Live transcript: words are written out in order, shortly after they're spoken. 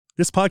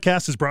This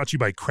podcast is brought to you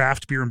by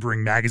Craft Beer and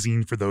Brewing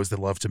Magazine for those that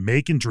love to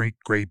make and drink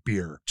great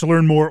beer. To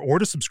learn more or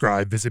to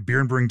subscribe, visit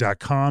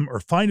beerandbrewing.com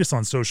or find us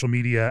on social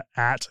media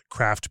at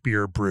Craft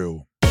Beer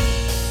Brew.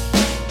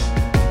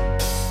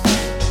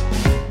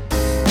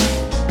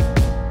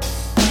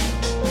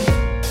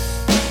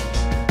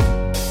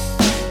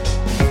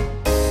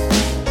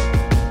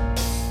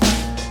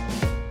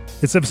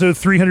 It's episode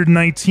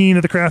 319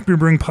 of the Craft Beer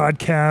Brewing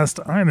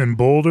Podcast. I'm in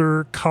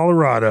Boulder,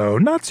 Colorado,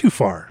 not too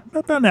far,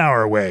 about an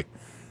hour away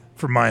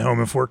from my home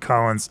in Fort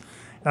Collins,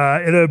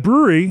 at a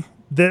brewery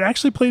that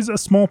actually plays a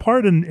small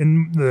part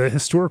in the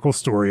historical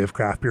story of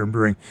craft beer and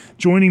brewing.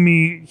 Joining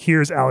me here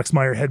is Alex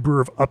Meyer, head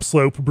brewer of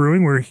Upslope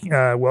Brewing.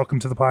 Welcome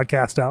to the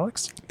podcast,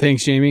 Alex.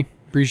 Thanks, Jamie.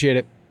 Appreciate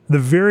it. The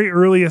very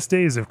earliest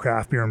days of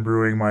craft beer and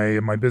brewing,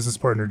 my business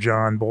partner,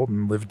 John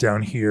Bolton, lived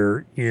down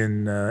here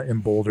in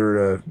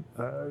Boulder,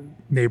 a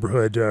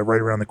neighborhood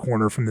right around the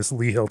corner from this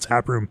Lee Hill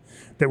tap room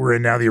that we're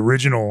in now, the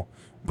original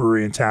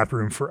brewery and tap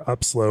room for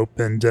Upslope.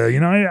 And,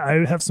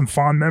 I have some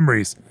fond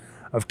memories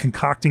of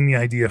concocting the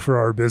idea for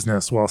our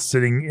business while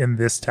sitting in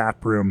this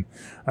tap room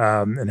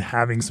and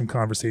having some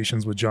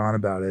conversations with John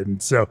about it.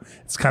 And so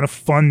it's kind of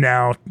fun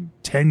now,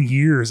 10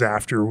 years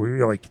after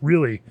we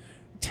really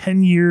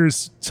 10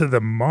 years to the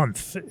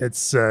month.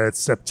 It's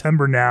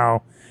September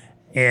now.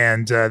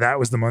 And that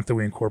was the month that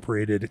we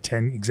incorporated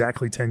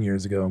exactly 10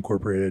 years ago,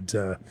 incorporated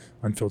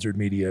Unfiltered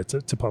Media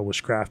to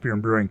publish Craft Beer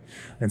and Brewing.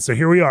 And so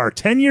here we are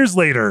 10 years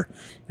later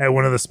at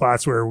one of the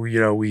spots where we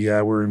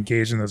were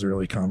engaged in those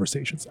early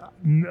conversations.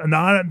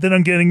 Not that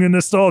I'm getting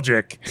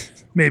nostalgic.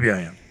 Maybe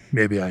I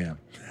am.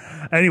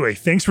 Anyway,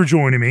 thanks for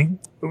joining me.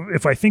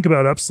 If I think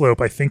about Upslope,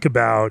 I think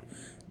about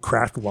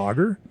craft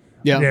lager.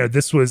 Yeah,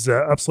 this was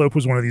Upslope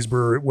was one of these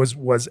breweries,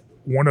 was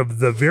one of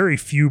the very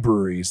few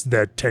breweries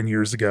that 10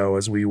 years ago,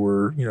 as we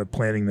were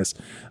planning this,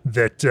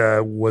 that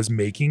was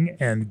making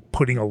and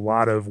putting a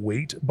lot of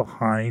weight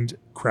behind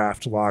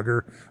craft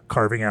lager,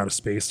 carving out a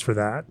space for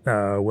that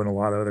when a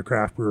lot of other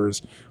craft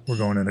brewers were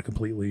going in a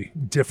completely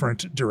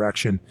different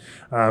direction.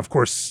 Of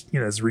course,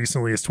 as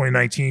recently as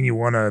 2019, you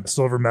won a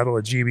silver medal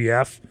at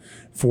GBF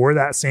for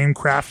that same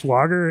craft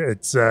lager.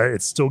 It's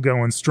still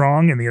going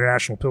strong in the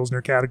International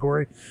Pilsner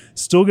category.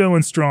 Still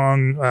going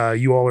strong.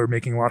 You all are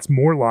making lots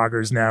more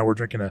lagers now. We're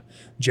drinking a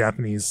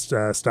Japanese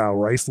style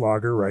rice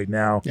lager right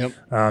now. Yep.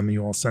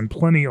 You all send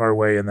plenty our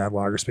way in that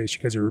lager space. You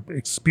guys are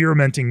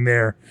experimenting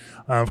there.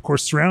 Of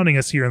course, surrounding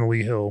us here in the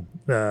Lee Hill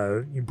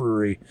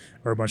brewery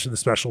are a bunch of the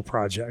special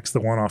projects,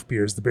 the one-off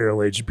beers, the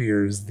barrel-aged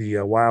beers,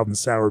 the wild and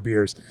sour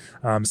beers,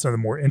 some of the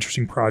more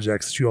interesting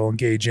projects that you all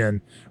engage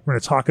in. We're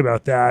going to talk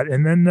about that.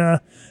 And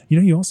then,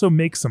 you also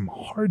make some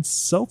hard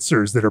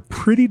seltzers that are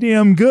pretty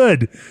damn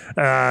good.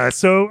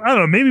 So I don't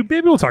know,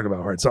 maybe we'll talk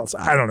about hard seltzers.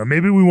 I don't know.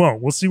 Maybe we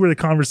won't. We'll see where the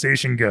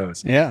conversation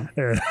goes. Yeah.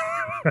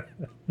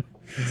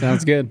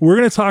 Sounds good. We're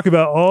going to talk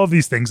about all of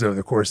these things over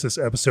the course of this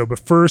episode. But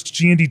first,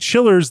 G&D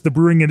Chillers, the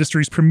brewing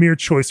industry's premier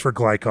choice for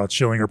glycol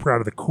chilling, are proud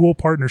of the cool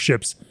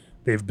partnerships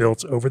they've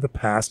built over the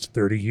past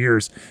 30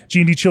 years.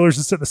 G&D Chillers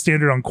has set the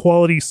standard on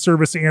quality,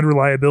 service, and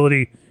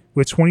reliability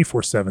with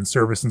 24/7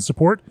 service and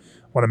support.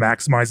 Want to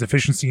maximize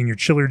efficiency in your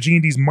chiller?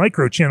 G&D's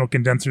micro-channel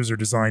condensers are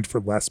designed for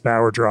less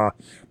power draw.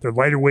 Their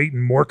lighter weight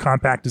and more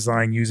compact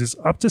design uses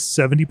up to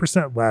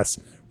 70% less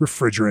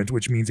refrigerant,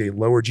 which means a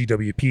lower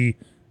GWP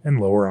and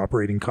lower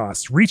operating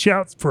costs. Reach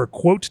out for a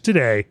quote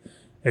today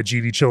at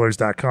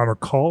gdchillers.com or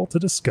call to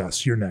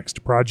discuss your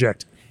next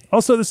project.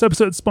 Also, this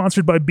episode is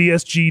sponsored by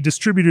BSG,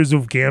 distributors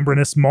of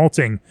Gambrinus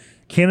Malting,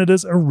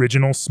 Canada's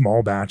original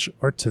small batch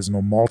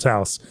artisanal malt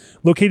house.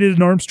 Located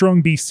in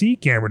Armstrong, BC,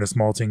 Gambrinus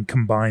Malting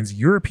combines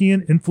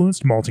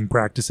European-influenced malting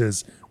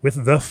practices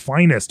with the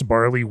finest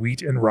barley,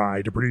 wheat, and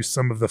rye to produce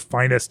some of the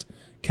finest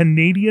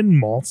Canadian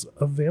malts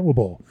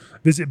available.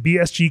 Visit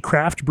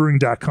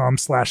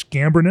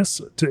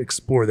bsgcraftbrewing.com/Gambrinus to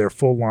explore their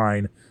full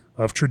line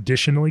of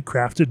traditionally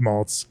crafted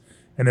malts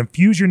and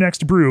infuse your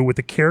next brew with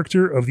the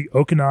character of the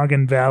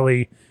Okanagan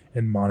Valley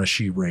and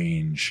Monashee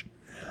Range.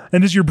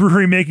 And is your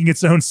brewery making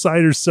its own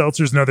ciders,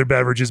 seltzers, and other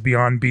beverages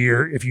beyond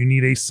beer? If you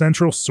need a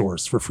central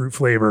source for fruit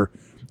flavor,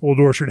 Old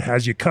Orchard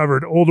has you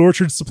covered. Old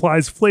Orchard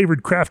supplies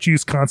flavored craft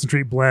juice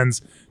concentrate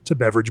blends to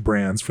beverage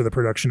brands for the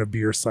production of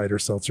beer, cider,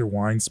 seltzer,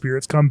 wine,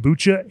 spirits,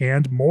 kombucha,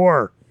 and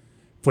more.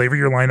 Flavor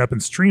your lineup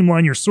and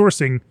streamline your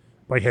sourcing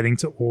by heading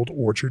to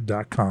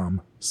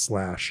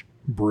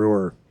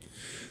oldorchard.com/brewer.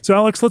 So,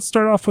 Alex, let's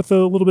start off with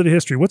a little bit of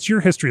history. What's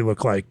your history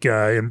look like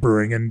in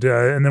brewing? And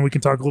then we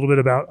can talk a little bit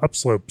about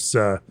Upslope's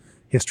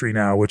history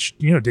now, which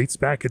dates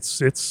back.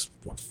 It's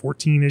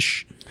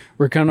 14-ish.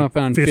 We're coming up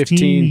on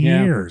 15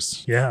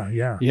 years.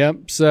 Yeah.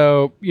 Yep.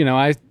 So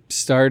I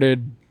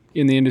started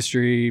in the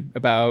industry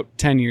about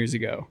 10 years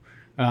ago.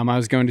 I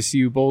was going to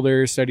CU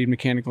Boulder, studied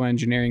mechanical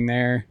engineering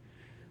there.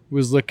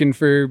 Was looking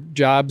for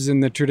jobs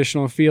in the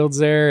traditional fields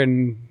there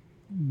and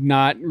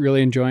not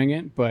really enjoying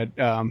it, but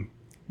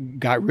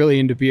got really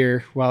into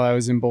beer while I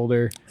was in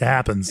Boulder. It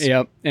happens.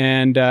 Yep.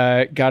 And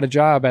got a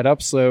job at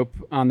Upslope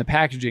on the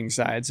packaging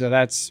side. So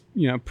that's,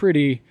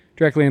 pretty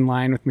directly in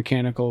line with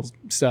mechanical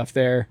stuff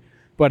there.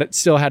 But it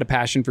still had a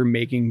passion for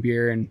making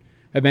beer and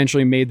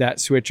eventually made that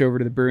switch over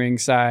to the brewing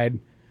side.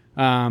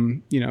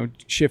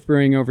 Shift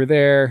brewing over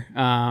there.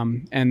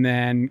 And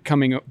then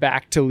coming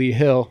back to Lee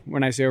Hill.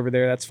 When I say over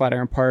there, that's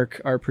Flatiron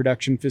Park, our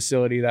production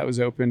facility that was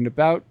opened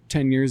about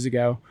 10 years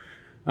ago.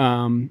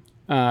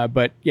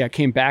 But yeah,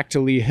 came back to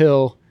Lee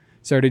Hill,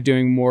 started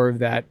doing more of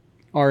that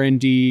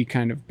R&D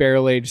kind of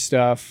barrel age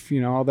stuff,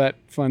 all that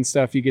fun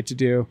stuff you get to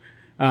do.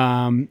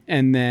 And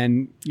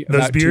then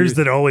those beers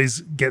that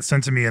always get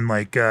sent to me in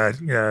like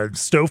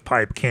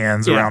stovepipe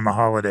cans around the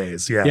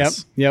holidays.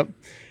 Yes. Yep.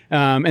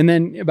 And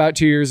then about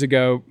 2 years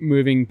ago,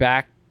 moving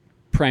back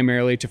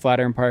primarily to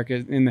Flatiron Park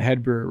in the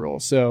head brewer role.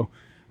 So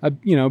I've,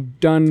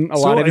 done a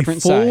lot of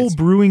different sides. Full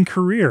brewing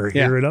career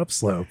here at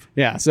Upslope.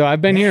 Yeah. So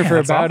I've been here for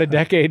about a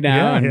decade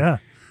now. Yeah.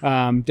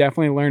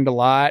 Definitely learned a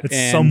lot.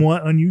 It's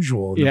somewhat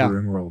unusual in the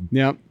brewing world.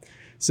 Yep.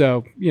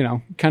 So,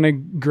 kind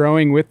of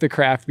growing with the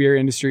craft beer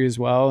industry as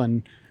well.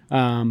 And,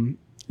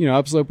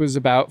 Upslope was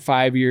about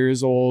 5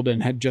 years old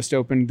and had just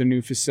opened the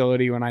new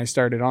facility when I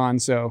started on.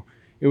 So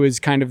it was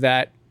kind of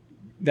that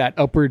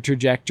upward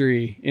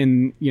trajectory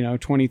in,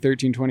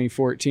 2013,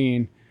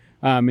 2014,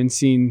 and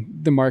seeing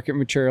the market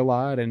mature a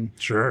lot and,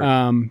 sure.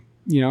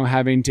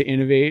 Having to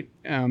innovate.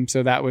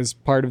 So that was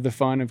part of the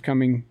fun of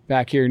coming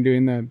back here and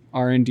doing the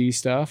R&D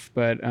stuff.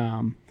 But,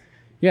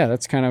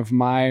 that's kind of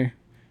my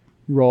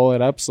role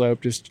at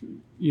Upslope, just,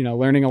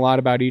 learning a lot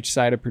about each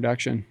side of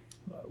production.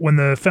 When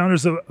the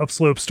founders of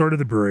Upslope started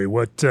the brewery,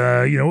 what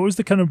was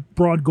the kind of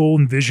broad goal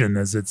and vision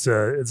as it's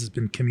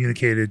been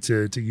communicated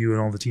to you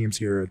and all the teams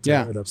here at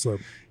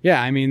Upslope?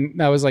 Yeah, I mean,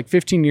 that was like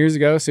 15 years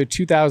ago. So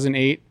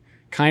 2008,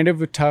 kind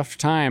of a tough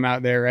time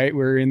out there, right?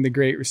 We're in the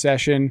Great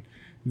Recession.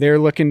 They're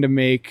looking to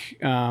make,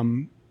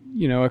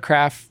 a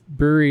craft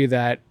brewery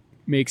that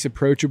makes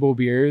approachable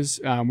beers.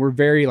 We're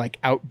very like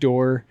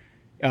outdoor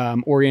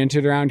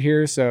oriented around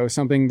here. So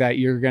something that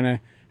you're going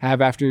to have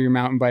after your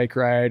mountain bike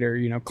ride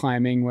or,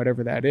 climbing,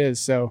 whatever that is.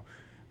 So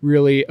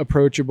really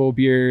approachable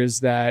beers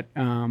that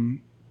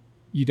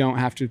you don't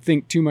have to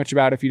think too much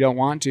about if you don't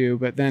want to.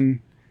 But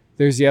then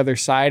there's the other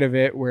side of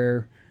it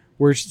where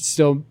we're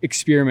still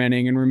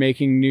experimenting and we're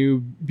making new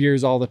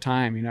beers all the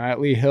time. At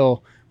Lee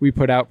Hill, we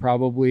put out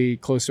probably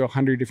close to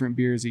 100 different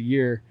beers a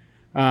year.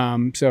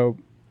 So,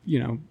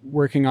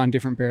 working on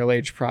different barrel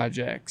age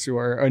projects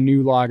or a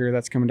new lager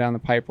that's coming down the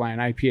pipeline,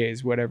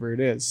 IPAs, whatever it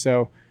is.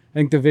 So I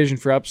think the vision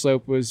for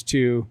Upslope was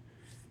to,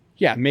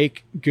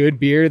 make good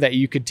beer that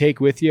you could take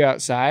with you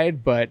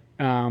outside, but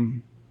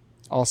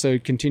also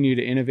continue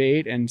to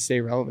innovate and stay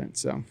relevant.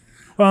 So,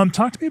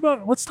 talk to me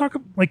about. Let's talk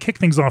kick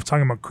things off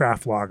talking about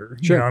craft lager.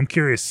 Sure. I'm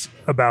curious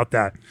about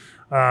that.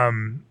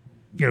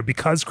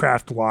 Because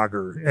craft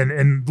lager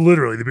and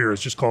literally the beer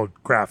is just called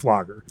craft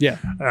lager. Yeah.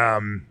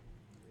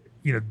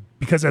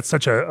 Because that's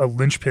such a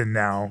linchpin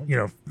now.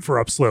 For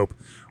Upslope,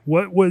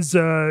 what was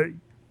as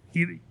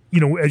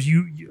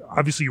you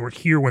obviously you were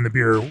here when the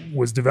beer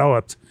was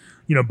developed,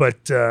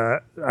 but I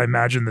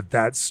imagine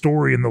that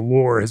story and the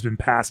lore has been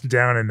passed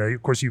down, and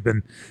of course you've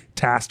been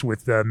tasked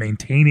with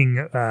maintaining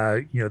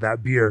that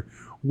beer.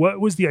 What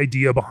was the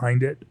idea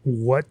behind it?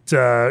 What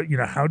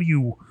how do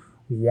you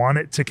want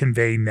it to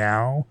convey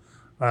now?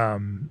 What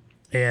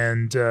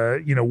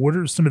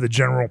are some of the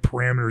general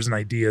parameters and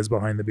ideas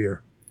behind the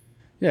beer?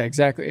 Yeah,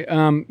 exactly.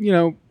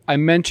 I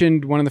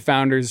mentioned one of the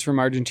founders from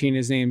Argentina.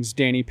 His name's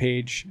Danny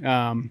Page.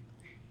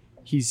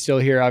 He's still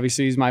here.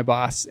 Obviously, he's my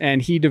boss.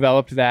 And he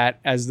developed that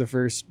as the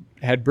first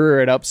head brewer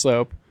at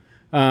Upslope.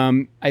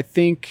 I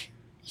think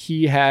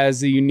he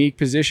has a unique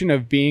position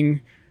of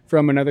being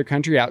from another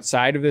country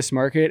outside of this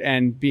market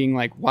and being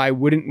like, why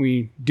wouldn't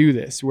we do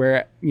this?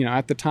 Where,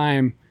 at the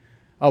time,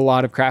 a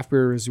lot of craft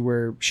brewers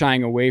were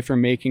shying away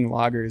from making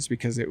lagers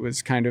because it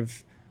was kind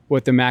of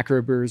what the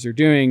macro brewers are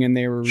doing and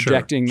they were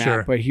rejecting that.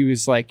 Sure. But he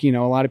was like, a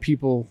lot of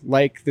people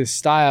like this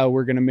style.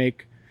 We're going to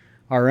make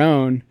our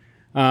own.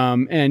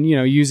 And,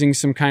 using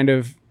some kind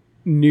of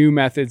new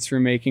methods for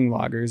making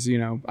lagers.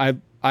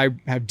 I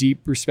have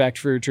deep respect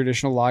for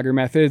traditional lager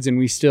methods, and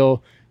we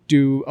still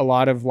do a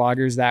lot of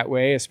lagers that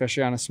way,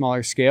 especially on a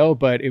smaller scale.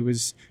 But it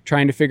was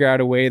trying to figure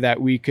out a way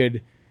that we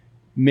could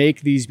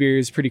make these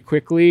beers pretty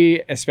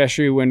quickly,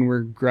 especially when we're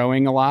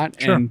growing a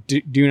lot and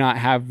do not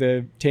have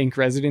the tank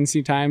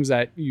residency times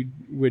that you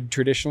would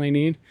traditionally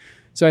need.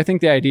 So I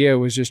think the idea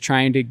was just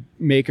trying to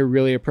make a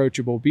really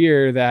approachable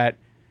beer that,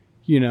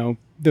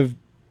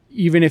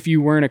 even if you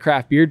weren't a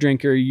craft beer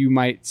drinker, you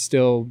might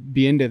still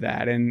be into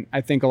that. And I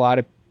think a lot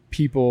of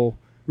people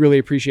really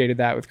appreciated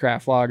that with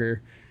craft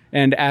lager.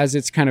 And as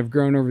it's kind of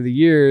grown over the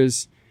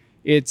years,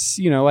 it's,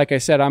 like I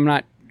said,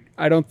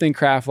 I don't think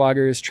craft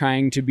lager is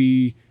trying to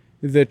be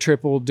the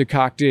triple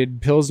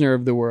decocted Pilsner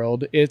of the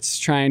world. It's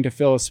trying to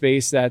fill a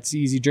space that's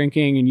easy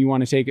drinking and you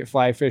want to take it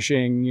fly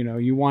fishing.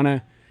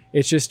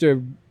 It's just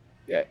an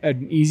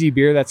easy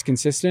beer that's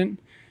consistent.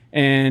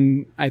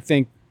 And I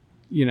think,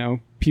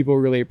 people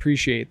really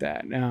appreciate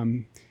that.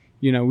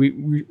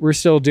 We're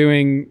still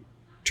doing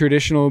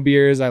traditional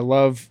beers. I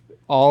love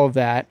all of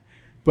that,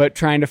 but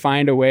trying to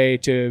find a way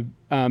to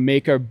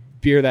make a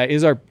beer that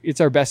it's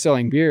our best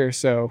selling beer.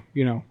 So,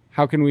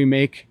 how can we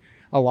make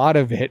a lot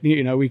of it?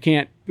 We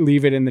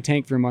leave it in the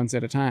tank for months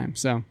at a time.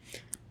 So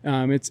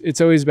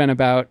it's always been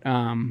about,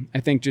 I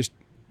think, just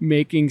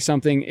making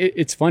something.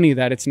 It's funny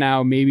that it's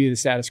now maybe the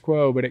status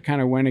quo, but it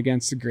kind of went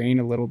against the grain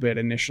a little bit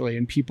initially,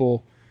 and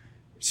people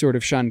sort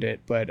of shunned it.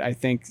 But I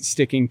think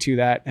sticking to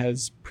that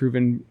has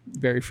proven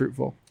very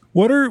fruitful.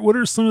 What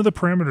are some of the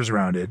parameters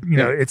around it? You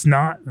know, it's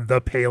not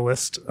the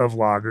palest of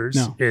lagers.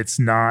 No. It's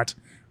not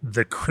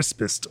the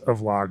crispest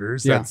of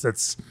lagers. Yeah.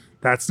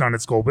 That's not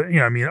its goal. But, you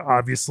know, I mean,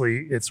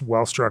 obviously it's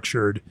well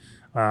structured.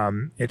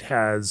 It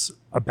has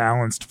a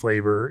balanced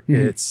flavor.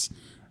 Mm-hmm. It's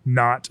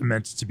not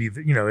meant to be,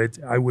 you know,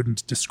 I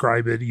wouldn't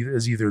describe it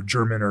as either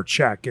German or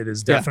Czech. It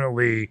is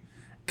definitely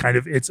kind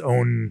of its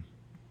own,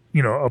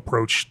 you know,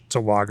 approach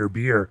to lager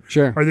beer.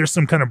 Sure. Are there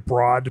some kind of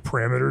broad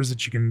parameters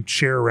that you can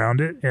share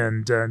around it?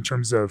 And in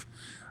terms of,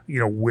 you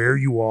know, where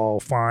you all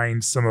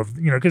find some of,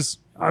 you know, because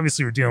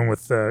obviously we're dealing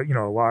with, you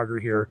know, a lager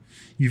here.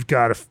 You've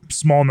got a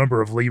small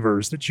number of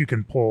levers that you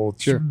can pull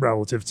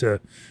relative to,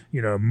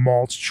 you know,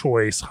 malt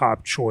choice,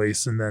 hop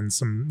choice, and then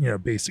some, you know,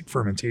 basic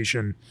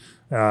fermentation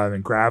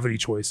and gravity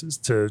choices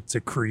to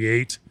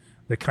create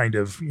the kind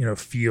of, you know,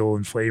 feel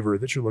and flavor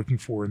that you're looking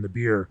for in the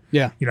beer.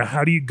 Yeah. You know,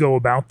 how do you go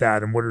about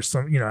that? And what are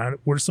some, you know,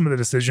 what are some of the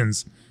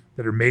decisions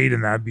that are made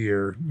in that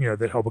beer, you know,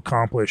 that help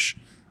accomplish,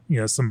 you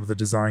know, some of the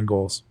design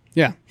goals?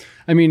 Yeah.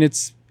 I mean,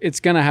 it's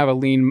going to have a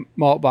lean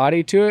malt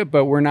body to it,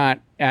 but we're not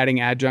adding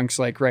adjuncts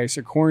like rice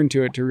or corn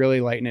to it to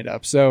really lighten it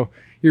up. So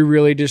you're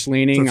really just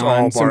leaning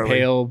on some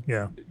pale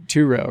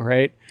two-row,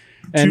 right?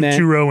 And then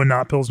two-row and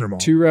not Pilsner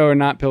malt. Two-row and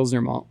not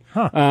Pilsner malt.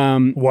 Huh.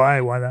 Why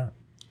that?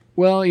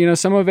 Well, you know,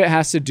 some of it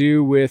has to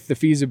do with the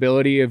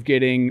feasibility of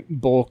getting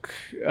bulk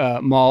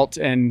malt.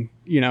 And,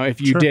 you know, if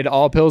you did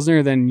all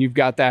Pilsner, then you've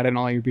got that in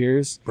all your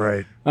beers.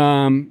 Right.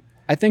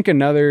 I think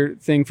another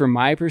thing from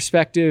my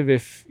perspective,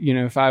 if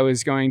I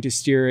was going to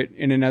steer it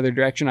in another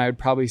direction, I would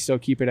probably still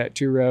keep it at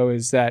two-row,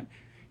 is that,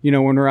 you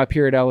know, when we're up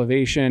here at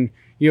elevation,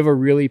 you have a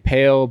really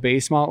pale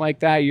base malt like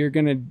that, you're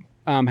going to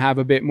have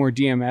a bit more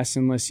DMS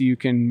unless you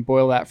can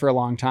boil that for a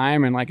long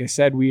time. And like I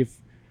said, we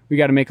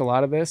got to make a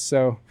lot of this.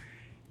 So,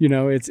 you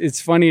know,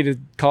 it's funny to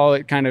call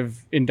it kind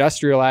of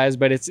industrialized,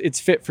 but it's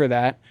fit for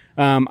that.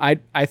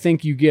 I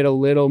think you get a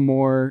little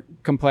more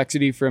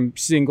complexity from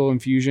single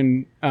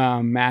infusion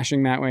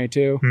mashing that way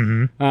too.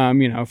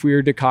 Mm-hmm. You know, if we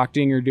were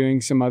decocting or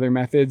doing some other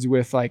methods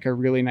with like a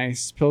really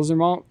nice Pilsner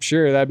malt,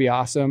 sure, that'd be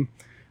awesome.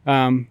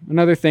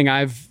 Another thing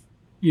I've,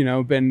 you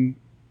know, been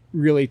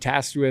really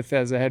tasked with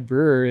as a head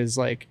brewer is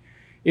like,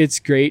 it's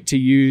great to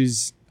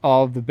use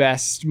all of the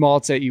best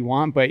malts that you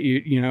want, but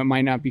you know, it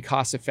might not be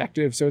cost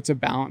effective. So it's a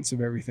balance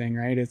of everything,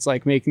 right? It's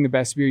like making the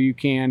best beer you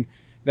can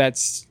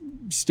that's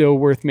still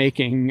worth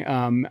making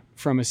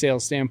from a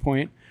sales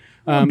standpoint.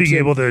 Being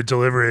able to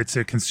deliver it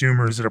to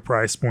consumers at a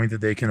price point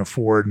that they can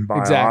afford and buy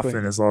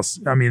often is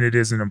also, I mean, it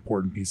is an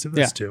important piece of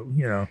this too,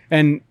 you know.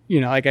 And, you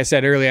know, like I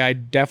said earlier, I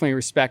definitely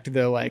respect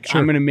the, like,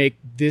 I'm going to make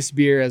this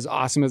beer as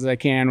awesome as I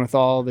can with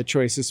all the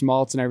choicest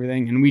malts and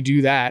everything. And we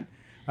do that.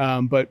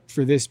 But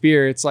for this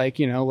beer, it's like,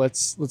 you know,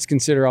 let's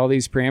consider all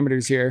these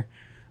parameters here.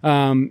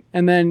 And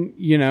then,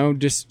 you know,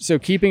 just so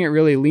keeping it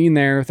really lean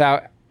there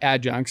without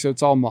adjuncts. So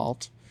it's all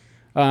malt.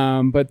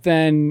 But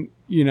then,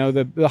 you know,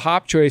 the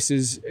hop choice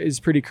is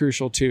pretty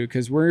crucial too,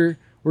 because we're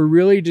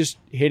really just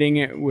hitting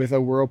it with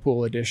a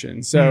Whirlpool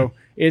edition. So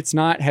it's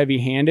not heavy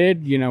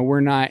handed. You know,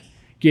 we're not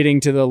getting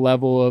to the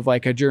level of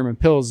like a German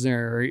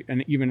Pilsner or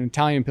even an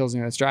Italian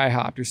Pilsner that's dry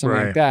hopped or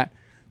something like that.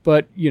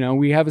 But, you know,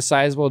 we have a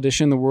sizable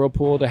addition, the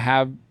Whirlpool, to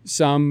have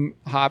some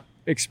hop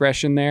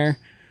expression there.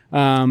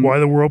 Why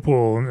the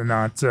Whirlpool and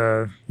not,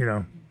 you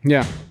know,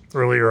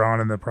 earlier on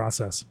in the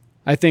process?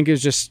 I think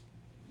it's just,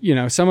 you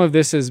know, some of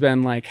this has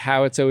been like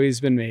how it's always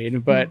been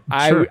made. But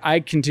I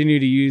continue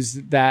to use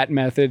that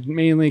method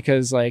mainly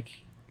because, like,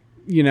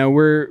 you know,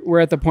 we're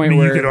at the point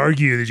where... you could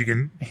argue that you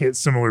can hit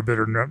similar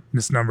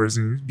bitterness numbers,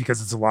 and because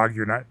it's a lager,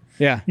 you're not...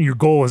 Yeah. Your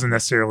goal isn't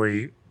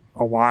necessarily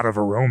a lot of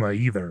aroma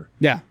either.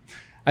 Yeah.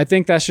 I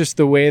think that's just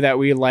the way that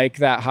we like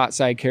that hot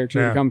side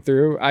character to come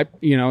through.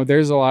 You know,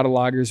 there's a lot of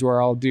lagers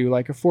where I'll do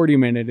like a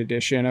 40-minute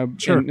edition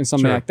and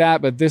something like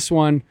that. But this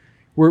one,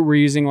 we're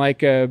using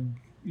like an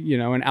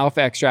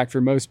alpha extract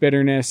for most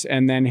bitterness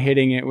and then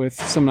hitting it with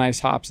some nice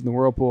hops in the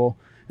Whirlpool.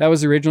 That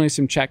was originally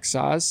some Czech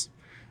Saaz.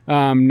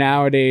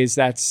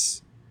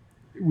 Nowadays,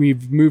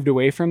 we've moved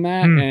away from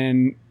that.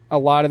 And a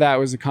lot of that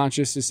was a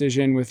conscious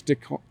decision with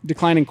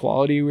declining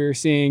quality we were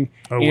seeing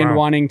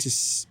wanting to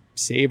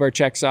save our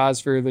Czech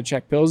Saaz for the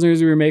Czech Pilsners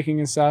we were making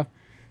and stuff.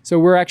 So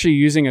we're actually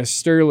using a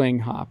Sterling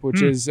hop,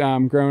 which is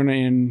grown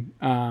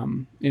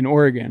in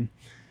Oregon.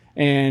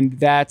 And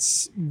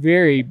that's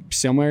very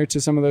similar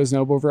to some of those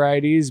noble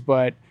varieties,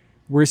 but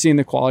we're seeing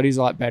the quality is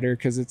a lot better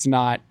because it's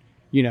not,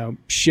 you know,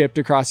 shipped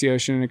across the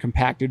ocean in a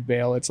compacted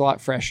bale. It's a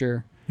lot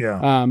fresher.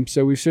 Yeah.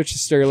 So we've switched to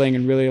Sterling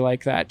and really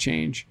like that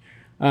change.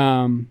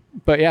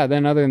 But yeah,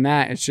 then other than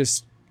that, it's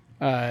just,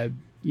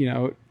 you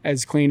know,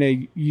 as clean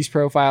a yeast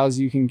profile as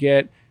you can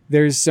get.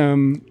 There's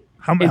some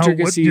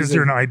intricacies. Is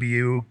there an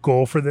IBU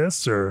goal for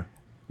this, or?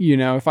 You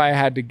know, if I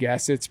had to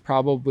guess, it's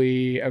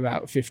probably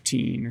about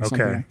 15 or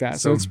something like that.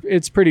 So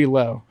it's pretty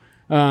low.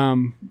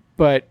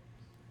 But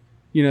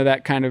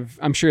that kind of,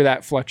 I'm sure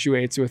that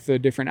fluctuates with the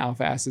different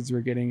alpha acids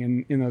we're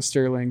getting in those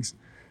Sterlings.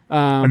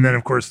 And then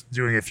of course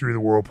doing it through the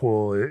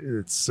whirlpool,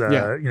 it's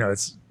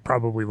it's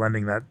probably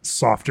lending that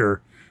softer,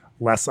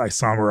 less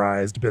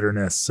isomerized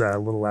bitterness, a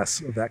little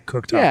less of that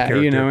cooktop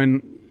character.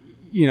 And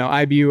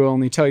IBU will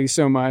only tell you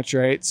so much,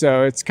 right?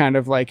 So it's kind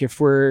of like if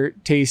we're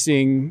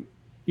tasting,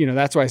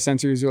 that's why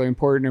sensory is really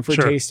important. If we're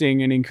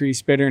tasting an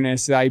increased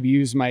bitterness, the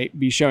IBUs might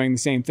be showing the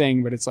same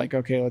thing, but it's like,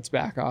 okay, let's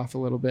back off a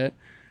little bit.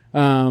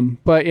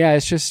 But yeah,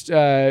 it's just,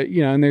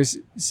 and there's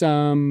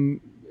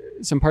some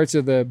parts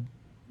of the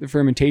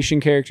fermentation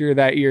character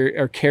that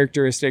are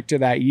characteristic to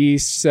that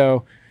yeast.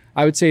 So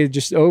I would say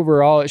just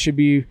overall, it should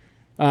be,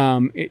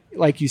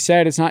 like you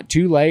said, it's not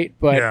too light,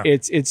 but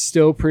it's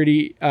still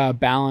pretty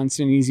balanced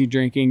and easy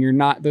drinking.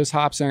 Those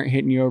hops aren't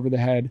hitting you over the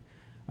head,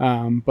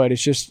 but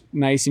it's just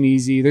nice and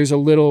easy. There's a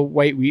little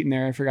white wheat in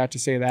there. I forgot to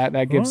say that.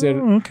 That gives it,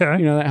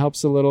 that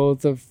helps a little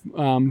with the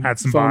add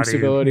some foam body,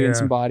 stability and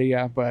some body.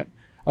 Yeah, but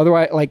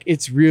otherwise, like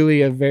it's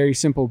really a very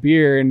simple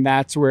beer, and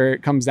that's where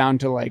it comes down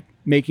to like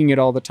making it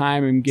all the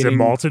time and getting. Is it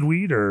malted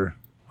wheat or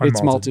unmalted?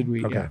 It's malted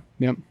wheat. Okay.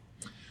 Yeah. Yep.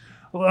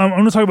 Well, I'm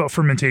going to talk about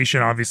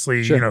fermentation.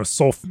 Obviously,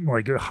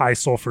 like a high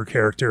sulfur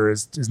character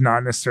is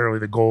not necessarily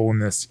the goal in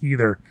this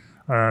either.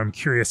 I'm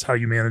curious how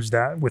you manage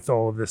that with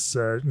all of this,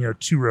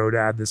 two-road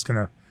add this kind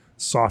of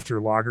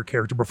softer lager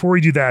character. Before we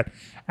do that,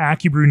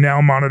 AccuBrew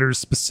now monitors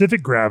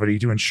specific gravity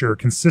to ensure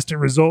consistent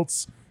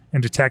results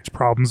and detect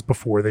problems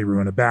before they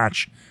ruin a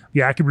batch. The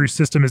AccuBrew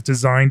system is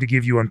designed to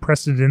give you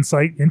unprecedented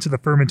insight into the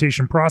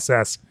fermentation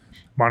process,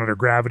 monitor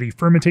gravity,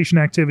 fermentation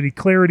activity,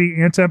 clarity,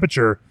 and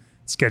temperature,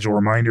 schedule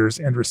reminders,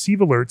 and receive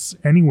alerts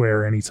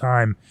anywhere,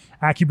 anytime.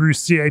 AccuBrew's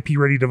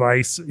CIP-ready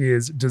device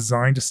is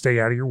designed to stay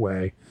out of your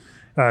way.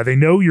 They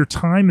know your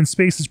time and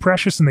space is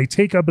precious, and they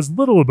take up as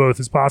little of both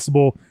as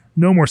possible.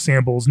 No more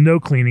samples, no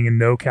cleaning, and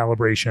no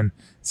calibration.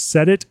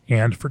 Set it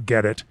and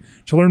forget it.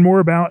 To learn more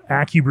about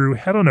AccuBrew,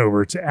 head on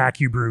over to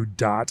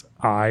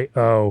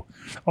accubrew.io.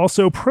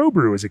 Also,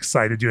 ProBrew is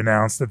excited to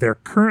announce that they're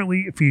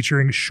currently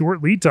featuring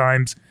short lead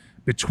times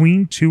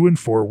between 2 and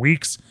 4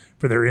 weeks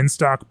for their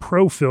in-stock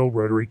ProFill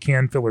rotary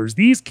can fillers.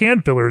 These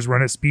can fillers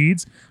run at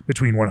speeds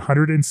between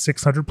 100 and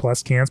 600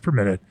 plus cans per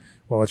minute,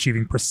 while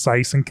achieving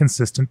precise and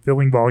consistent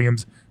filling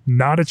volumes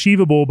not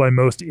achievable by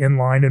most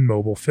inline and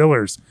mobile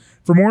fillers.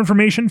 For more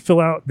information, fill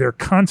out their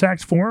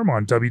contact form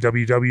on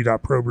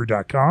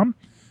www.probrew.com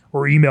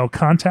or email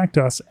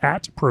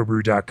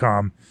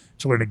contactus@probrew.com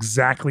to learn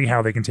exactly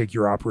how they can take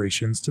your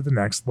operations to the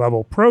next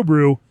level.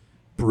 ProBrew,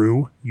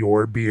 brew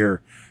your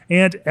beer.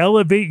 And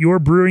elevate your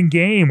brewing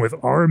game with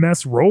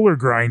RMS Roller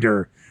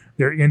Grinder.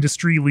 Their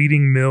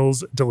industry-leading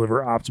mills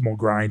deliver optimal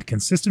grind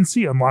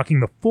consistency, unlocking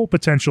the full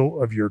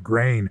potential of your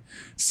grain.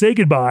 Say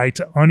goodbye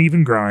to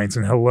uneven grinds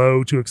and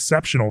hello to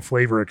exceptional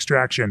flavor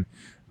extraction.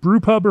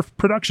 Brewpub or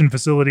production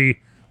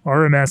facility,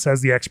 RMS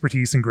has the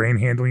expertise and grain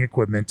handling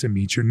equipment to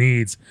meet your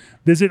needs.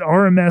 Visit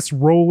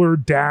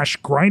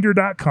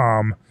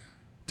rmsroller-grinder.com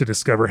to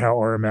discover how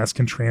RMS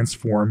can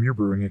transform your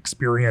brewing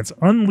experience.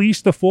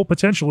 Unleash the full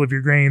potential of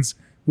your grains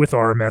with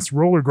RMS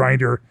Roller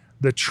Grinder,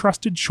 the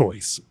trusted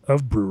choice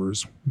of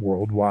brewers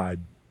worldwide.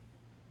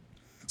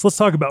 So let's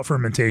talk about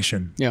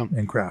fermentation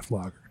in craft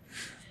lager.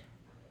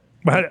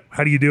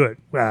 How do you do it?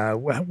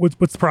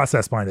 What's the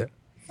process behind it?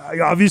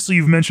 Obviously,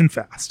 you've mentioned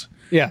fast.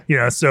 Yeah.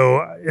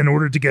 So in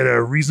order to get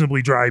a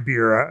reasonably dry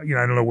beer, I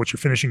don't know what your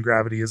finishing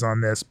gravity is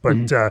on this, but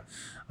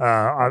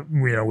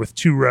with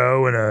 2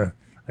 row and a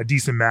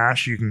decent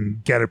mash, you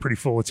can get a pretty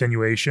full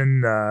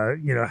attenuation.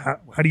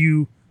 How do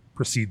you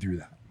proceed through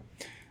that?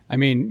 I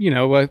mean,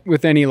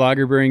 with any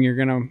lager brewing, you're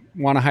going to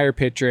want a higher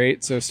pitch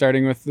rate. So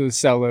starting with the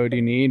cell load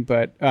you need,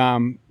 but,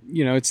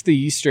 it's the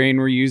yeast strain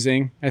we're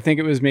using. I think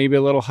it was maybe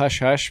a little hush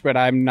hush, but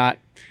I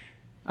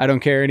don't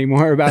care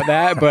anymore about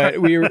that.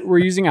 But we're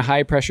using a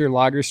high pressure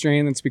lager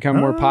strain that's become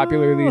more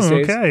popular these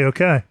days.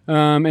 Okay.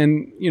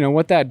 And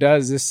what that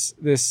does,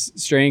 this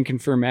strain can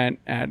ferment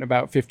at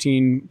about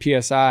 15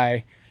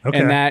 PSI. Okay.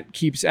 And that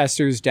keeps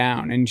esters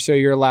down. And so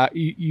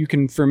you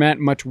can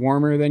ferment much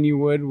warmer than you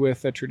would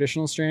with a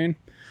traditional strain.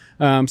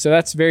 So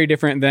that's very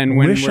different than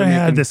when I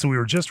had this. We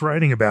were just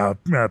writing about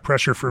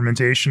pressure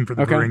fermentation for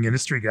the Brewing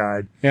Industry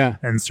Guide. Yeah.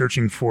 And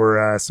searching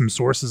for some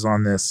sources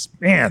on this.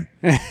 Man,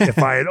 if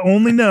I had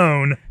only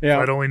known.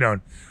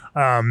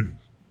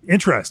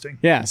 Interesting.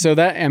 Yeah. So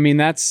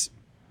that's,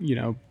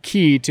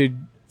 key to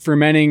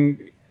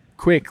fermenting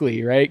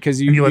quickly, right?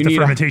 Because you let the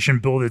fermentation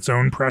build its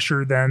own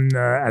pressure then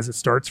as it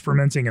starts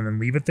fermenting and then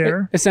leave it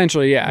there?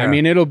 Essentially, yeah. I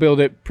mean, it'll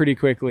build it pretty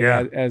quickly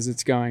as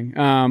it's going.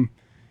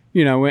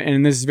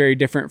 And this is very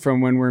different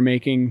from when we're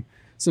making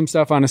some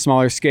stuff on a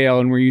smaller scale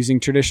and we're using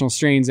traditional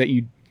strains that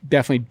you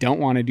definitely don't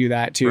want to do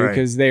that to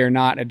because they are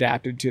not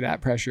adapted to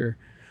that pressure.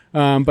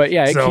 But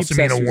yeah, it keeps also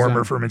mean a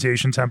warmer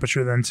fermentation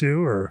temperature then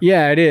too, or?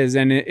 Yeah, it is.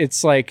 And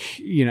it's like,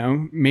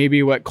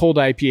 maybe what cold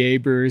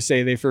IPA brewers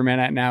say they ferment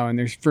at now and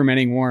they're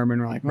fermenting warm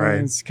and we're like, well,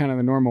 it's kind of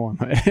the normal one.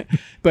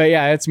 But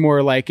yeah, it's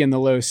more like in the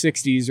low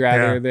 60s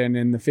rather than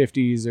in the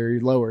 50s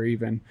or lower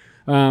even.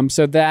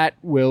 So that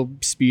will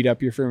speed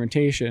up your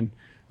fermentation.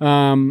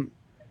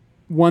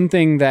 One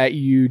thing that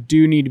you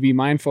do need to be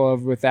mindful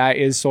of with that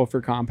is sulfur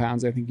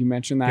compounds. I think you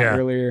mentioned that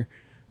earlier.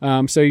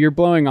 So you're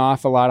blowing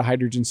off a lot of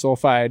hydrogen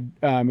sulfide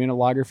in a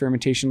lager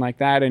fermentation like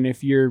that. And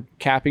if you're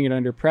capping it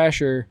under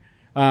pressure,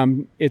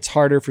 it's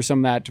harder for some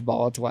of that to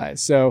volatilize.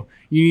 So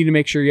you need to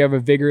make sure you have a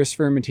vigorous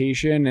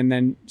fermentation and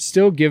then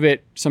still give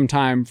it some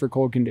time for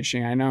cold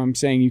conditioning. I know I'm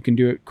saying you can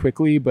do it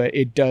quickly, but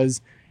it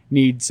does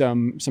need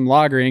some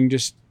lagering,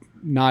 just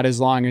not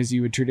as long as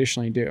you would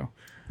traditionally do.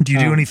 Do you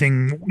do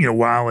anything,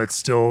 while it's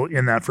still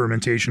in that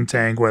fermentation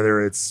tank, whether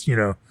it's,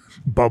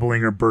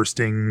 bubbling or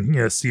bursting,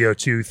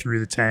 CO2 through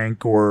the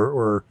tank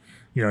or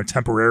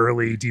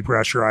temporarily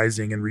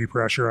depressurizing and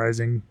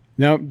repressurizing?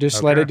 Nope,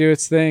 just let it do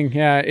its thing.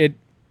 Yeah,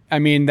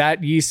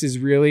 that yeast is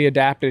really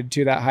adapted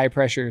to that high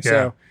pressure.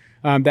 So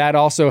that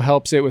also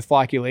helps it with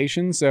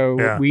flocculation.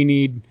 So we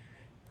need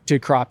to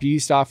crop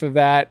yeast off of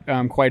that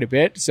quite a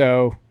bit.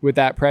 So with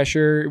that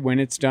pressure, when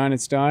it's done,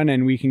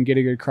 and we can get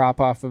a good crop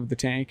off of the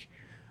tank.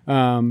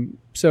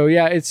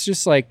 It's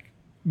just like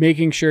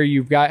making sure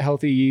you've got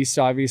healthy yeast.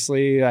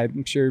 Obviously,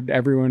 I'm sure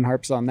everyone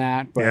harps on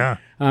that, but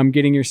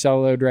getting your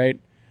cell load right.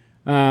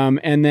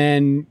 And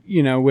then,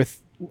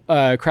 with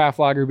craft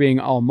lager being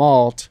all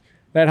malt,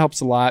 that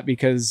helps a lot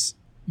because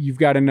you've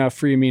got enough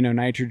free amino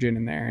nitrogen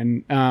in there.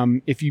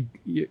 And if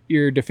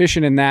you're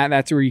deficient in that,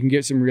 that's where you can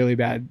get some really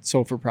bad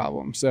sulfur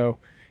problems. So,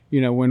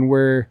 when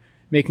we're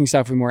making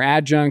stuff with more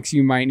adjuncts,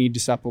 you might need to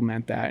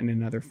supplement that in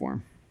another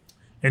form.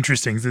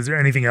 Interesting. Is there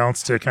anything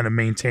else to kind of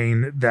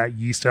maintain that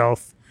yeast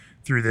health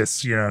through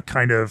this,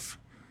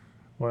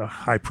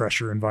 high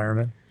pressure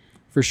environment?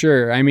 For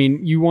sure.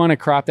 You want to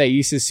crop that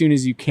yeast as soon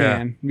as you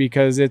can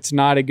because it's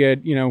not a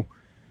good,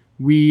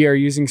 we are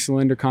using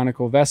cylinder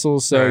conical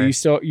vessels. So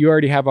you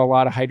already have a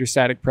lot of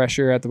hydrostatic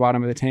pressure at the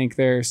bottom of the tank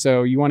there.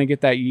 So you want to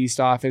get that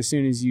yeast off as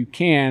soon as you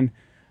can.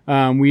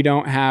 We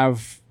don't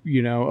have,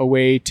 a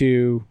way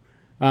to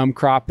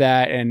crop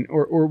that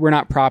or we're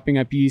not propping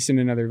up yeast in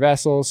another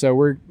vessel. So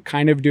we're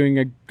kind of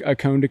doing a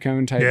cone to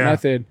cone type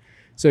method.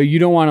 So you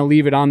don't want to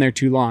leave it on there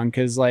too long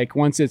because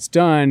once it's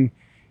done,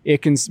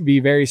 it can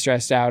be very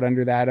stressed out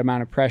under that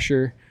amount of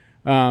pressure.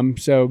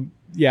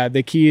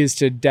 The key is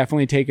to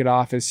definitely take it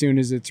off as soon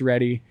as it's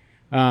ready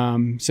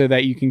so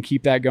that you can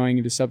keep that going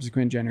into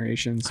subsequent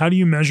generations. How do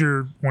you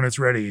measure when it's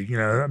ready?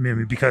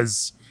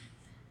 Because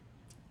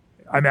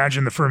I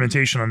imagine the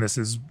fermentation on this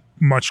is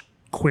much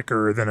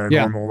quicker than a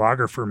normal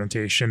lager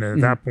fermentation. And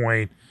at that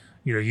point,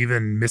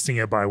 even missing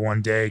it by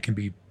one day can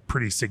be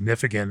pretty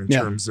significant in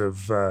terms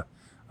of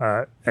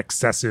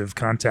excessive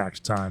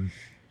contact time.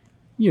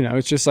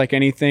 It's just like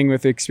anything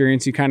with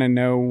experience, you kind of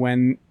know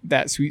when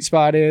that sweet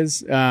spot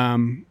is.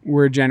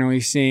 We're generally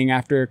seeing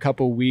after a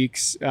couple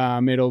weeks,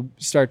 it'll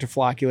start to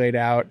flocculate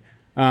out.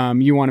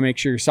 You want to make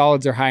sure your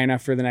solids are high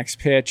enough for the next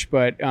pitch,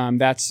 but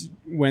that's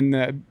when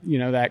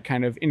that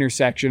kind of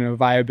intersection of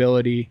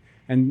viability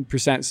and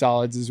percent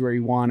solids is where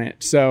you want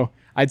it. So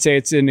I'd say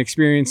it's an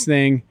experience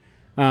thing,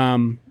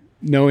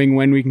 knowing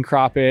when we can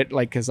crop it,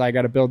 because I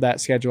got to build that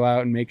schedule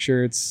out and make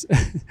sure it's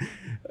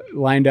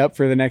lined up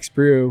for the next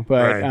brew.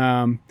 But,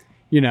 and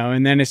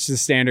then it's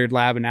just standard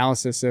lab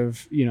analysis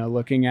of,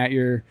 looking at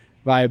your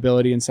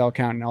viability and cell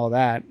count and all of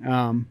that.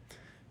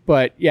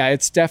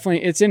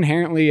 It's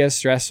inherently a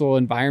stressful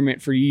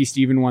environment for yeast,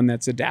 even one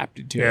that's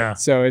adapted to it.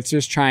 So it's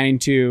just trying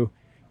to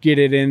get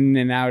it in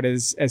and out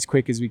as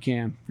quick as we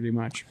can, pretty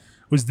much.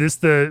 Was this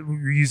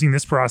you're using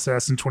this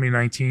process in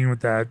 2019 with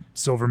that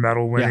silver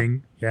medal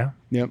winning?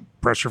 Yep.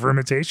 Pressure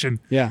fermentation.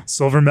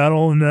 Silver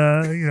medal and,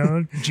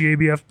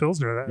 GABF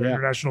Pilsner,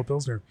 International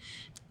Pilsner.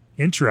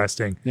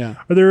 Interesting. Are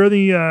there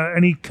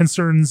any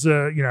concerns,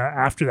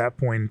 after that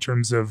point in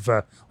terms of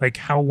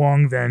how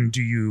long then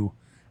do you,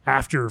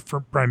 after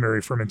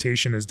primary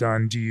fermentation is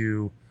done, do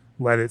you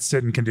let it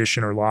sit in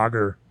condition or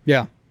lager?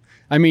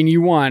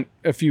 You want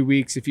a few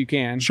weeks if you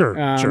can.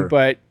 Sure.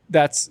 But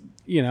that's,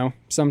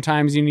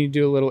 sometimes you need to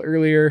do a little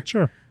earlier.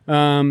 Sure.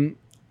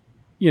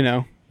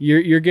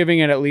 You're giving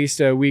it at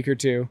least a week or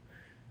two,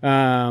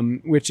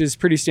 which is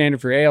pretty standard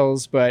for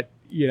ales. But,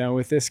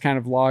 with this kind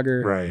of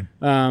lager,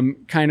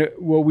 kind of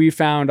what we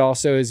found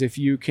also is if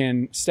you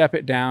can step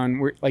it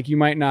down, you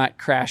might not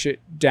crash it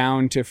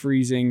down to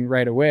freezing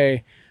right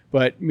away,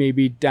 but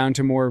maybe down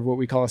to more of what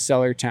we call a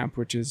cellar temp,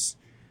 which is,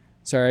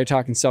 I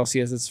talk in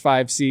Celsius, it's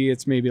 5C,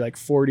 it's maybe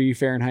 40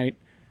 Fahrenheit.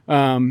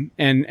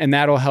 And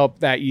that'll help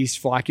that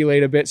yeast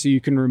flocculate a bit so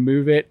you can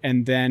remove it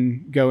and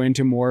then go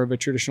into more of a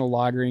traditional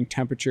lagering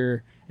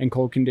temperature and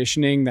cold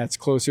conditioning that's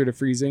closer to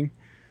freezing.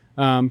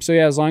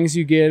 As long as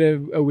you get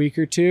a week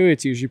or two,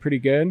 it's usually pretty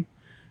good.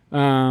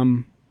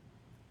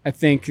 I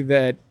think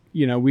that,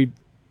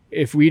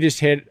 if we just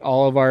hit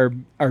all of our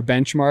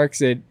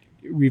benchmarks,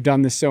 we've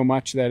done this so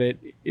much that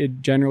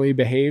it generally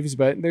behaves,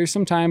 but there's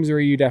some times where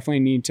you definitely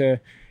need to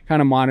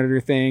kind of monitor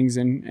things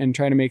and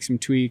try to make some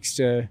tweaks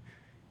to,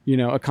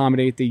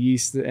 accommodate the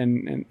yeast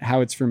and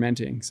how it's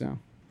fermenting. So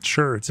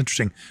sure, it's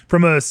interesting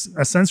from a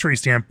sensory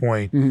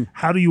standpoint.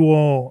 How do you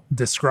all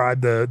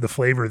describe the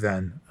flavor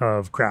then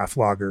of craft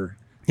lager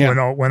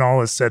when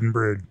all is said and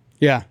brewed?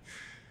 Yeah.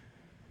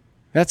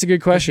 That's a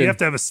good question. You have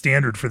to have a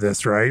standard for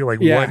this, right? Like,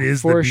 Yeah, what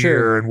is the beer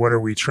sure. and what are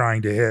we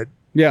trying to hit?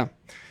 Yeah.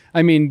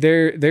 I mean,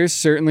 there's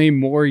certainly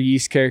more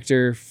yeast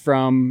character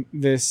from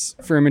this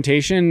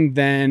fermentation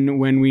than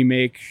when we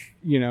make,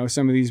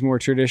 some of these more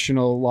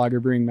traditional lager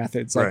brewing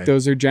methods. Like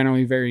those are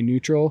generally very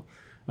neutral.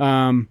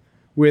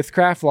 With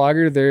craft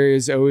lager, there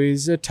is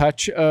always a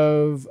touch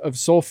of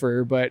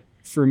sulfur, but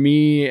for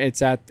me,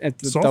 it's at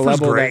the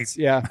level great.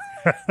 that's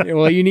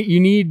well, you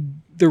need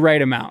the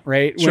right amount,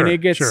 right? Sure,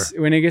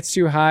 when it gets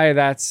too high,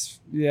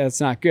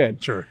 it's not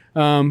good. Sure.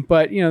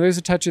 But there's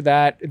a touch of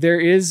that. There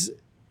is.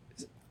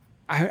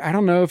 I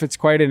don't know if it's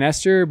quite an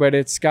ester, but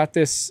it's got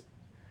this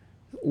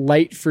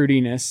light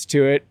fruitiness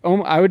to it.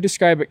 I would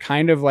describe it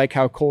kind of like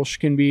how Kolsch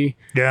can be.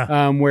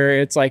 Yeah. Where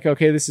it's like,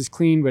 okay, this is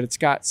clean, but it's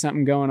got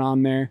something going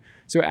on there.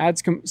 So it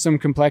adds some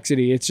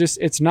complexity.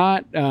 It's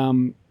not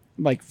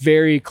like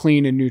very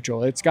clean and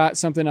neutral. It's got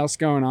something else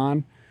going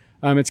on.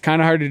 It's kind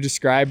of hard to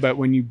describe, but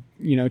when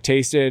you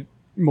taste it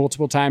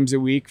multiple times a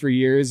week for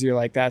years, you're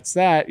like, that's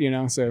that,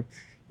 so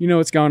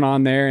what's going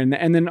on there.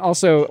 And then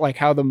also like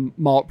how the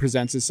malt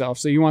presents itself.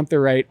 So you want the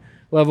right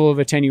level of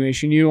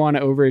attenuation. You don't want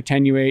to over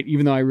attenuate,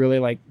 even though I really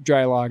like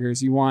dry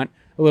lagers. You want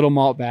a little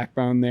malt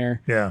backbone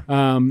there. Yeah.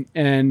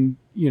 And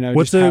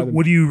what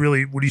do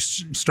you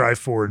strive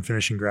for in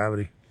finishing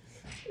gravity?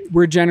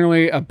 We're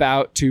generally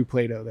about 2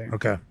 Plato there.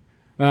 Okay.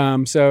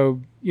 So,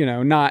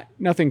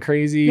 nothing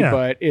crazy,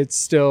 but it's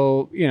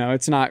still,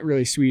 it's not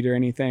really sweet or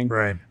anything.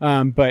 Right.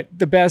 But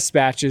the best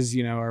batches,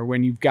 are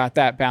when you've got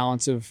that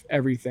balance of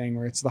everything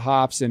where it's the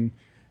hops and,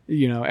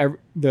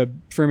 the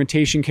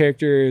fermentation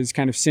character is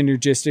kind of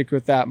synergistic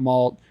with that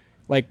malt.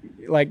 Like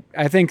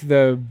I think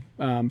the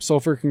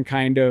sulfur can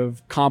kind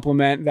of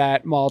complement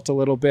that malt a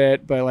little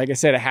bit, but like I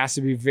said, it has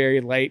to be very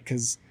light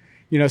because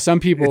some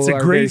people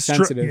are very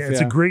sensitive.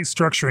 It's a great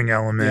structuring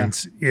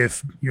element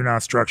if you're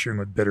not structuring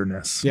with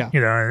bitterness. Yeah.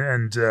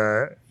 And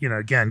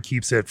again,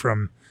 keeps it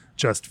from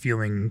just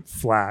feeling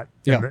flat.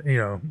 Yeah.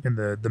 In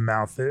the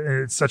mouth.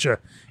 It's such a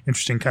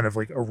interesting kind of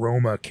like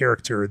aroma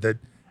character that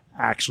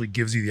actually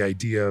gives you the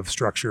idea of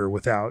structure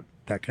without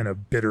that kind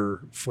of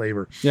bitter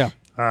flavor. Yeah.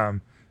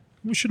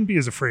 We shouldn't be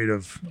as afraid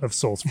of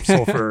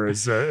sulfur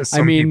as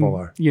some people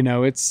are.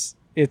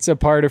 It's a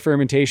part of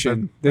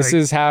fermentation. This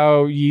is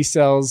how yeast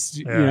cells,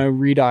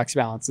 redox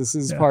balance. This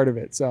is part of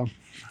it. So,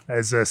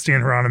 as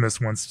Stan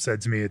Hieronymus once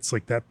said to me, it's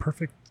like that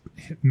perfect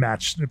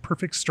match, the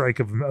perfect strike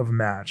of a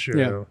match.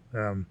 I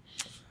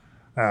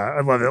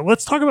love it.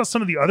 Let's talk about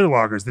some of the other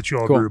lagers that you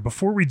all brew.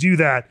 Before we do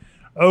that,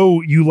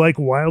 you like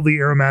wildly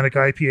aromatic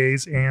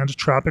IPAs and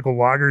tropical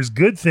lagers?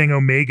 Good thing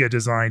Omega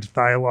designed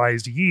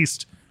thiolized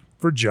yeast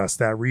for just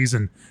that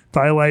reason.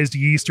 Thiolized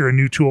yeast are a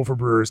new tool for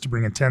brewers to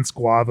bring intense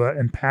guava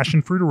and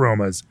passion fruit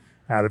aromas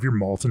out of your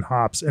malt and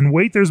hops. And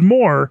wait, there's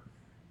more.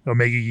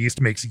 Omega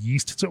yeast makes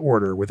yeast to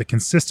order with a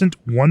consistent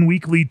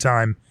 1-week lead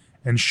time,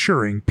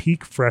 ensuring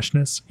peak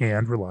freshness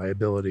and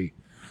reliability.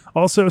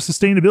 Also,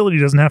 sustainability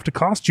doesn't have to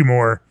cost you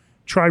more.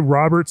 Try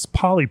Robert's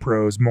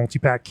Polypros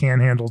multi-pack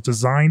can handles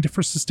designed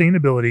for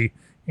sustainability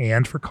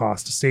and for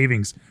cost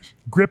savings.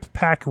 Grip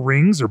pack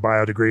rings are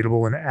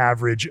biodegradable and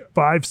average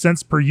 5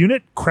 cents per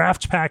unit.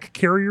 Craft pack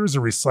carriers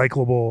are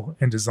recyclable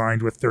and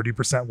designed with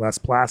 30% less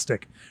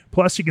plastic.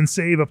 Plus, you can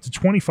save up to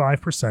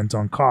 25%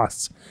 on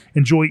costs.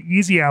 Enjoy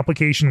easy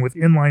application with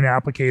inline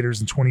applicators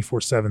and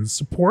 24/7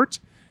 support.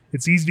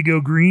 It's easy to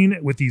go green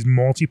with these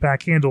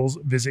multi-pack handles.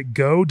 Visit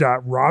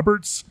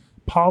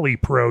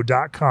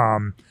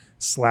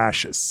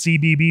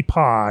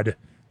go.robertspolypro.com/CBBpod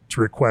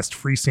to request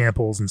free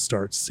samples and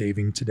start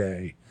saving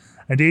today.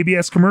 And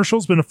ABS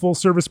Commercial's been a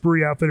full-service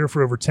brewery outfitter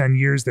for over 10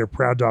 years. They're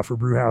proud to offer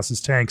brew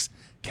houses, tanks,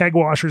 keg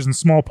washers, and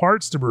small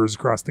parts to brewers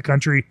across the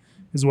country,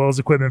 as well as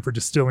equipment for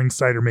distilling,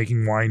 cider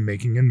making, wine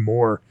making, and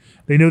more.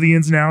 They know the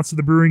ins and outs of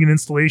the brewing and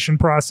installation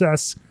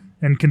process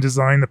and can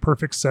design the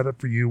perfect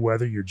setup for you,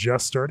 whether you're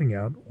just starting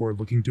out or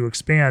looking to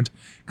expand.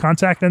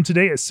 Contact them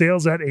today at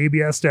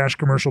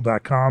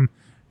sales@abs-commercial.com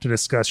to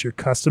discuss your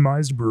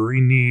customized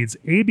brewery needs.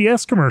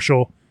 ABS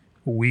Commercial,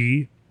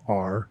 we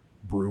are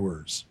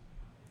brewers.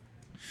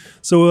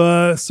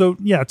 So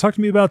talk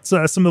to me about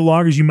some of the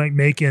lagers you might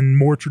make in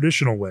more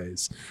traditional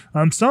ways.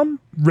 Some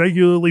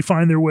regularly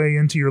find their way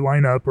into your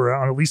lineup, or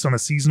at least on a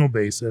seasonal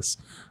basis.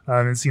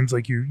 It seems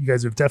like you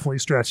guys have definitely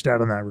stretched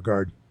out in that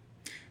regard.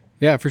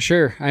 Yeah, for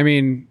sure. I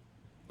mean,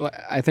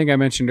 I think I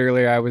mentioned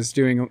earlier I was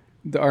doing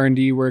the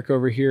R&D work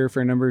over here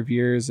for a number of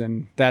years,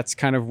 and that's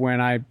kind of when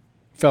I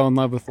fell in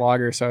love with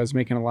lager. So I was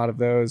making a lot of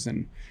those,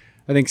 and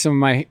I think some of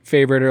my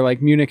favorite are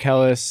like Munich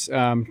Helles,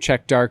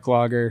 Czech Dark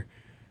Lager.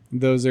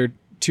 Those are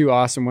two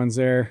awesome ones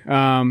there.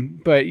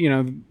 But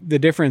the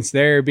difference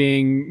there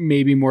being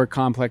maybe more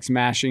complex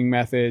mashing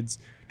methods,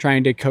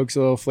 trying to coax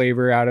a little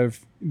flavor out of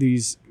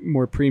these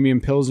more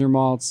premium Pilsner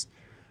malts.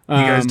 You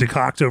guys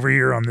decoct over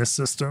here on this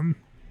system?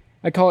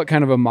 I call it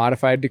kind of a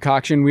modified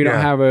decoction. We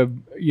don't have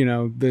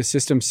the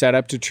system set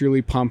up to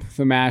truly pump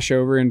the mash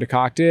over and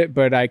decoct it,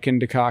 but I can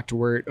decoct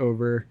wort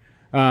over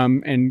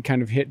and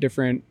kind of hit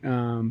different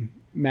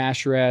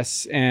mash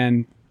rests.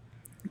 And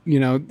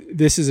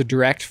this is a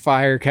direct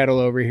fire kettle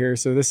over here.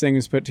 So this thing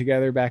was put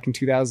together back in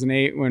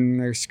 2008 when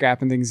they're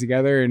scrapping things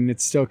together, and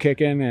it's still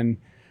kicking. And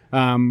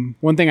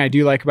one thing I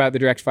do like about the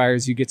direct fire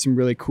is you get some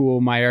really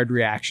cool Maillard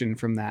reaction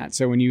from that.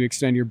 So when you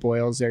extend your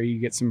boils there, you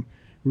get some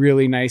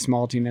really nice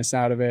maltiness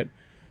out of it.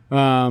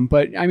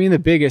 But I mean, the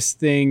biggest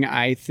thing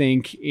I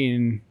think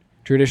in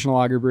traditional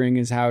lager brewing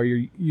is how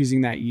you're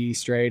using that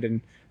yeast, right?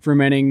 And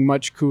fermenting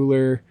much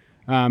cooler,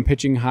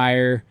 pitching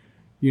higher.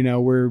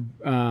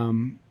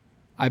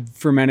 I've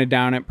fermented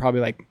down at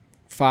probably like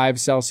 5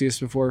 Celsius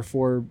before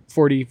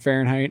 440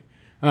 Fahrenheit.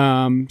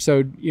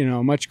 So,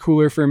 much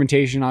cooler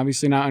fermentation,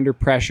 obviously not under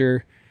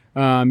pressure,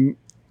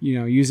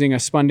 using a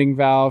spunding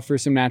valve for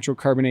some natural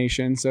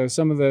carbonation. So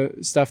some of the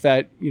stuff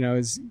that,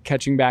 is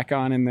catching back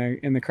on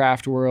in the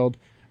craft world.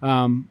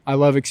 I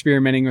love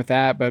experimenting with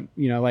that, but,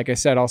 like I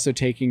said, also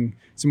taking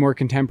some more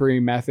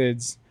contemporary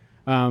methods,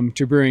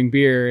 to brewing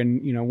beer.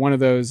 And, one of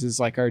those is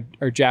like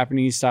our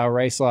Japanese style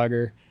rice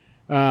lager,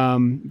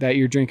 that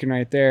you're drinking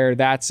right there.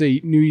 That's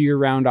a new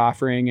year-round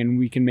offering, and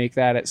we can make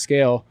that at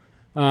scale.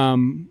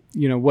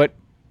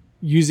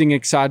 Using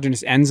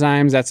exogenous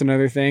enzymes, that's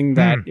another thing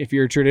that if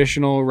you're a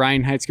traditional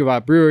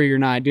Reinheitsgebot brewer, you're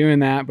not doing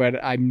that,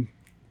 but I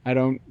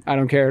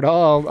don't care at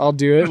all. I'll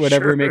do it,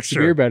 whatever makes the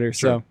beer better.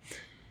 Sure.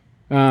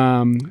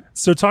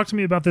 So talk to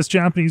me about this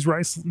Japanese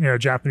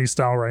Japanese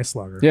style rice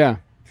lager. Yeah.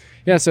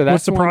 So that's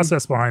what's the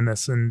process behind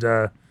this, and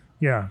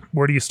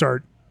where do you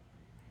start?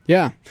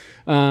 Yeah.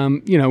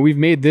 We've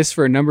made this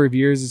for a number of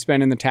years. It's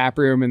been in the tap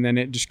room, and then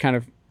it just kind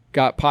of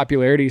got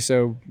popularity.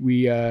 So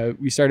we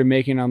started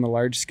making it on the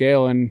large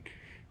scale, and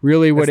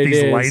really what it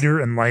is, lighter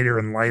and lighter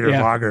and lighter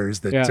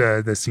lagers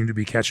that seem to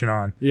be catching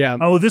on. Yeah.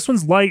 Oh, this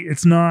one's light.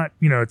 It's not,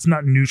 it's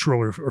not neutral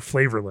or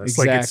flavorless.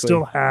 Exactly. Like it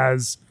still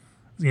has,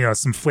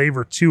 some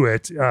flavor to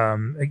it,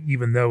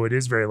 even though it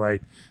is very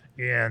light.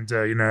 And,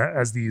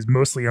 as these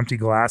mostly empty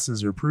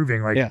glasses are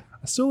proving,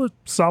 still a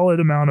solid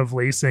amount of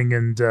lacing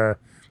and,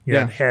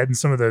 head, and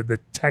some of the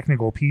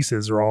technical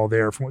pieces are all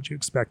there from what you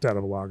expect out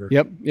of a lager.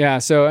 Yep. Yeah.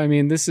 So, I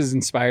mean, this is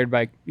inspired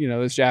by,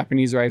 those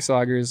Japanese rice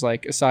lagers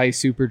like Asahi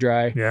Super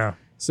Dry. Yeah.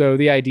 So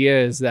the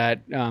idea is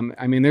that,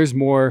 there's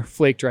more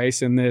flaked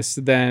rice in this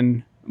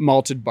than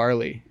malted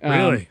barley.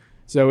 Really?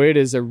 So it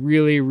is a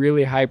really,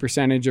 really high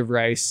percentage of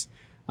rice.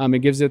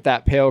 It gives it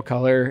that pale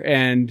color.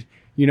 And,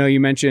 you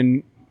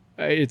mentioned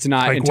it's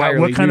not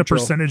entirely what kind neutral.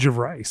 of percentage of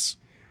rice?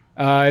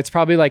 It's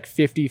probably like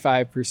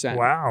 55%.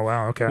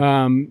 Wow.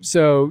 Okay.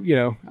 So,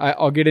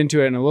 I'll get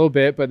into it in a little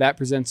bit, but that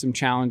presents some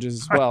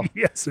challenges as well.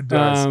 Yes, it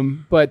does.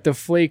 But the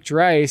flaked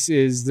rice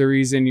is the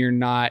reason you're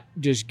not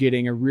just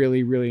getting a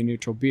really, really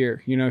neutral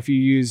beer. If you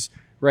use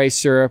rice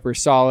syrup or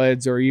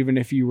solids, or even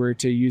if you were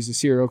to use a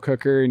cereal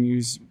cooker and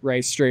use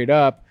rice straight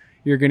up,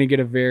 you're going to get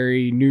a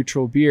very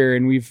neutral beer.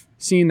 And we've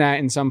seen that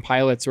in some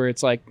pilots where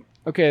it's like,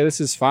 okay, this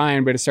is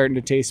fine, but it's starting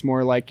to taste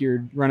more like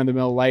your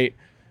run-of-the-mill light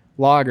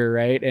lager,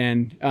 right?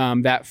 And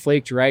that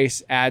flaked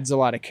rice adds a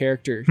lot of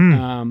character.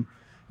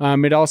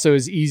 It also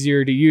is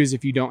easier to use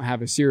if you don't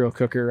have a cereal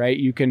cooker, right?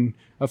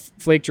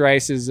 Flaked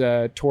rice is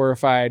a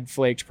torrefied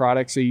flaked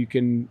product, so you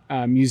can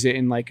use it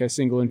in like a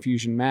single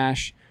infusion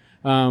mash.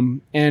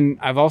 And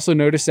I've also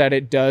noticed that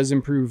it does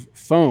improve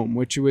foam,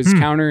 which was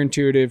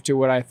counterintuitive to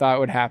what I thought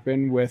would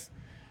happen with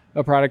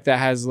a product that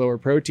has lower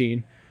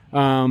protein.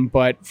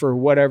 But for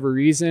whatever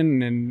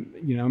reason, and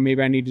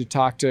maybe I need to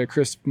talk to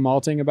Crisp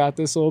Malting about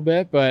this a little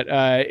bit, but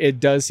it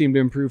does seem to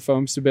improve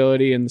foam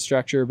stability and the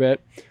structure a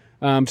bit.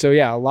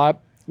 A lot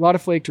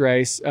of flaked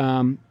rice.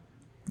 In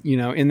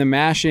the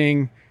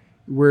mashing,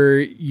 we're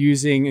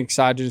using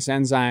exogenous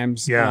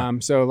enzymes. Yeah.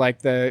 So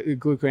like the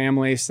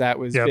glucoamylase that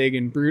was big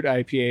in brute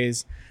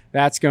IPAs,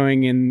 that's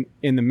going in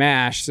the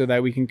mash so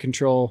that we can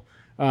control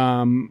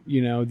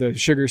the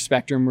sugar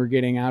spectrum we're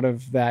getting out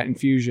of that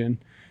infusion.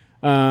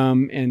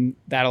 And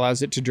that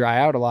allows it to dry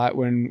out a lot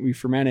when we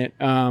ferment it.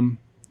 And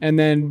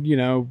then,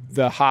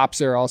 the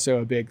hops are also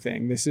a big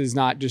thing. This is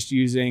not just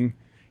using,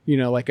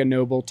 like a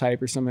noble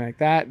type or something like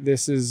that.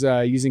 This is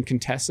using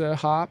Contessa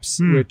hops,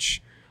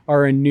 which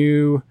are a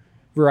new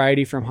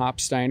variety from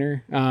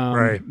Hopsteiner.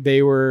 Right.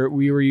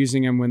 We were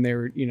using them when they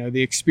were,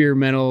 the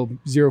experimental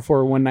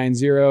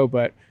 04190,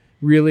 but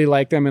really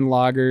like them in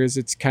lagers.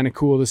 It's kind of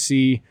cool to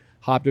see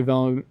hop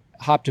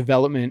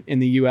development in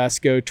the US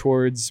go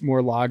towards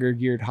more lager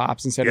geared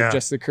hops instead of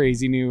just the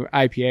crazy new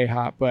IPA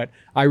hop. But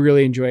I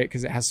really enjoy it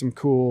because it has some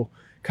cool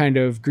kind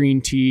of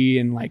green tea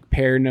and like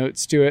pear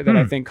notes to it that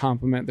I think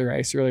complement the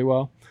rice really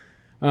well.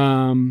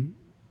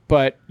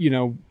 But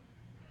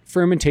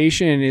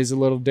fermentation is a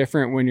little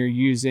different when you're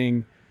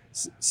using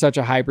such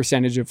a high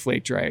percentage of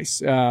flaked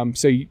rice.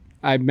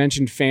 I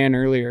mentioned FAN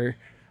earlier.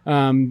 The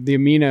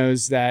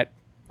aminos that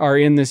are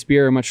in this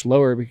beer are much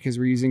lower because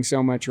we're using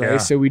so much rice. Yeah.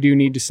 So we do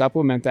need to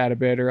supplement that a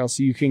bit, or else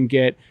you can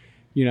get,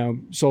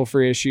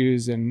 sulfur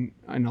issues and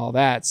all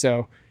that.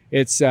 So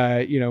it's,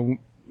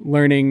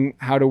 learning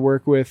how to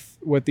work with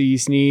what the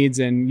yeast needs,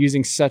 and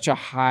using such a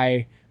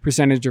high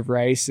percentage of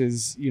rice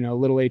is, a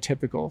little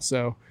atypical.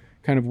 So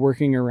kind of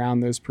working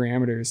around those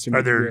parameters to make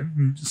Are there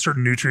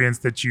certain nutrients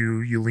that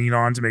you lean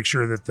on to make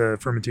sure that the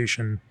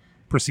fermentation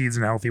proceeds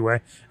in a healthy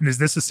way. And is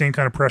this the same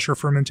kind of pressure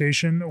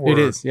fermentation? Or? It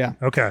is, yeah.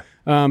 Okay.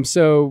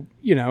 So,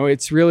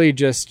 it's really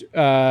just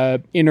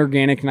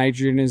inorganic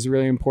nitrogen is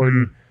really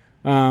important.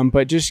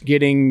 But just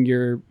getting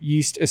your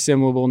yeast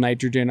assimilable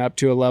nitrogen up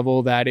to a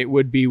level that it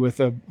would be with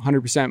a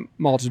 100%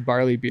 malted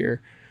barley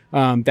beer.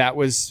 That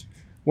was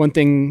one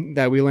thing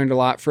that we learned a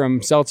lot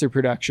from seltzer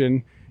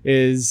production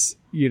is,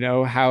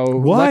 how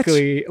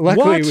luckily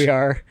we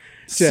are.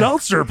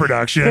 Seltzer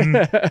production?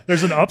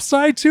 There's an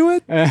upside to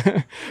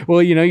it?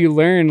 Well, you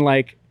learn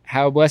like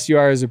how blessed you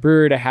are as a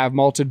brewer to have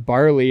malted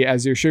barley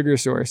as your sugar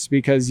source,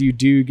 because you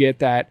do get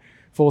that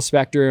full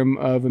spectrum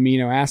of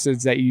amino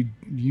acids that you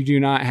do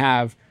not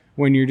have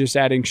when you're just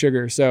adding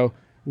sugar. So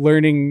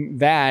learning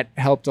that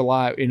helped a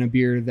lot in a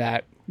beer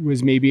that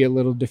was maybe a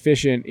little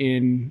deficient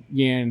in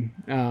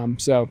yan.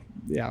 So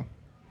yeah.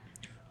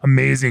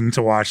 Amazing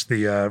to watch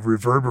the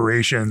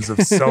reverberations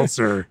of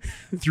seltzer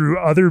through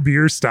other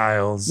beer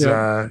styles.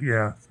 That's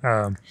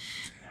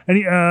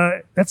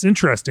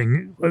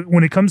interesting.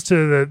 When it comes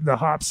to the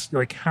hops,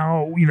 like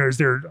how, is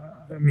there,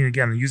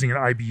 again, using an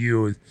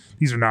IBU,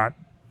 these are not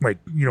like,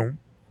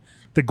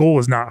 the goal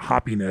is not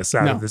hoppiness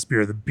out of this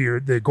beer.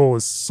 The goal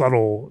is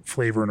subtle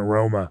flavor and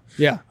aroma.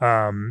 Yeah.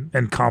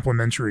 And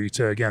complementary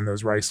to, again,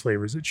 those rice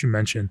flavors that you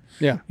mentioned.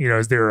 Yeah.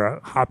 Is there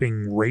a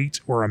hopping rate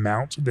or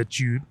amount that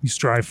you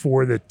strive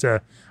for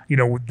that,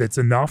 that's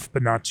enough,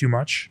 but not too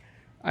much?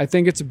 I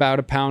think it's about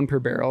a pound per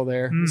barrel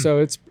there. So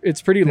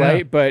it's pretty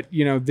light, but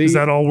is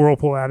that all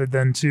Whirlpool added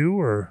then too,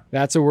 or?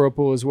 That's a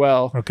Whirlpool as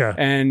well. Okay.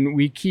 And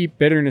we keep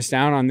bitterness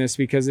down on this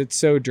because it's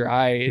so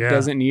dry. It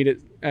doesn't need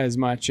it as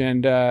much.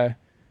 And,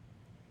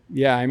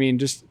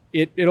 just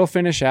it'll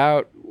finish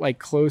out like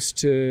close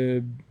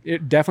to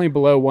it, definitely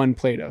below 1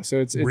 Plato. So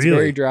it's really?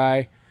 Very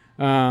dry.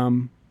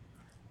 But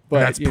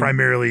that's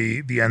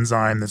primarily the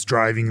enzyme that's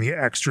driving the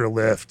extra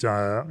lift,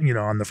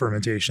 on the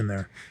fermentation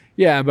there.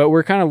 Yeah, but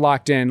we're kind of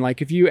locked in.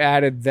 Like if you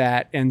added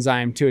that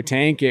enzyme to a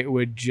tank, it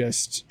would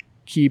just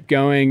keep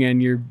going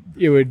and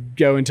it would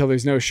go until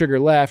there's no sugar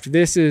left.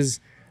 This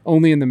is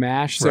only in the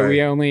mash. So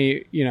we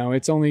only,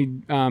 it's only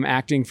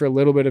acting for a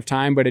little bit of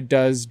time, but it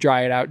does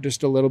dry it out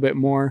just a little bit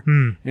more.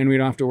 And we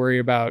don't have to worry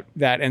about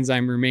that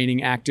enzyme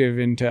remaining active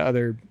into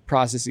other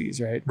processes,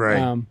 right?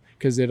 Right.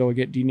 Because it'll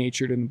get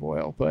denatured in the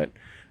boil. But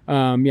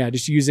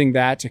just using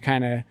that to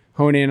kind of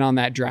hone in on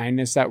that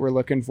dryness that we're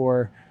looking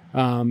for,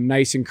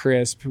 nice and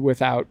crisp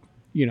without,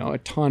 a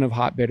ton of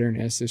hot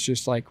bitterness. It's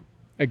just like,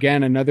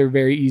 again, another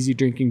very easy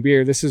drinking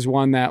beer. This is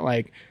one that,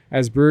 like,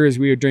 as brewers,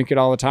 we would drink it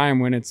all the time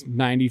when it's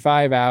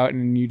 95 out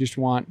and you just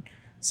want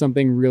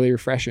something really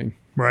refreshing.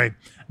 Right.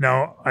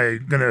 Now,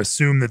 I'm going to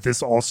assume that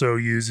this also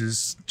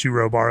uses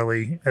 2-row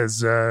barley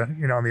as, on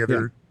the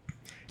other.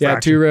 Yeah,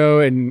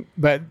 2-row,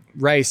 but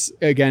rice,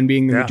 again,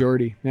 being the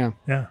majority. Yeah.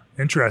 Yeah.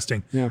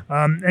 Interesting. Yeah.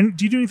 And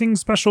do you do anything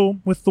special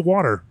with the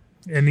water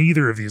in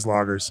either of these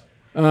lagers?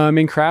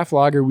 In craft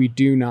lager, we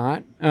do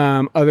not,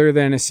 other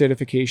than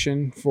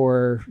acidification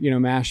for,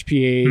 mash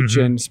pH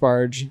and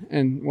sparge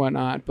and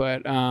whatnot.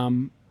 But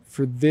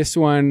for this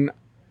one,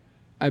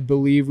 I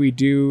believe we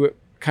do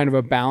kind of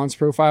a balanced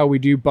profile. We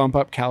do bump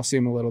up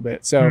calcium a little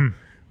bit. So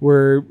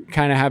we're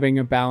kind of having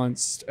a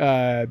balanced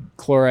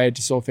chloride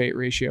to sulfate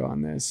ratio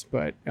on this.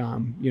 But,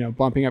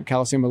 bumping up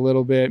calcium a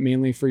little bit,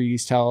 mainly for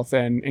yeast health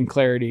and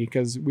clarity,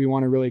 because we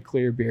want a really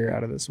clear beer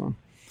out of this one.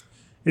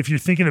 If you're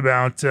thinking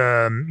about,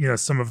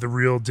 some of the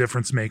real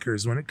difference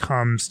makers when it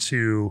comes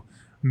to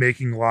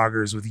making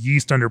lagers with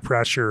yeast under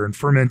pressure and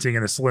fermenting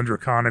in a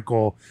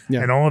cylindroconical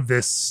and all of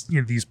this,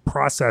 these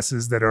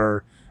processes that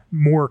are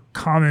more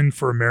common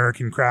for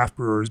American craft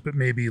brewers, but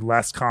maybe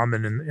less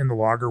common in the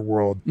lager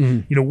world.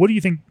 What do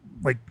you think,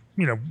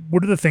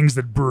 what are the things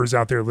that brewers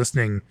out there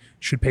listening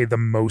should pay the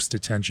most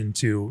attention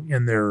to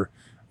in their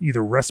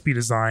either recipe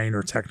design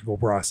or technical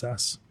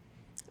process?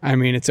 I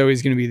mean, it's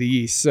always going to be the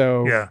yeast.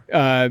 So,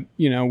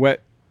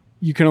 what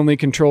you can only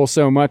control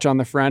so much on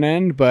the front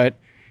end, but,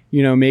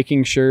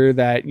 making sure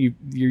that your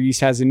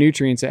yeast has the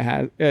nutrients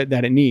that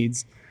it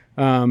needs,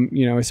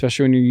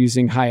 especially when you're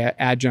using high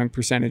adjunct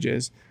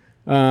percentages.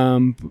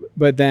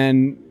 But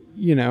then,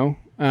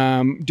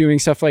 doing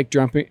stuff like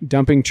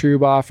dumping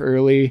trub off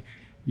early.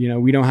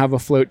 We don't have a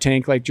float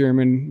tank like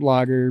German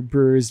lager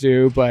brewers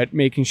do, but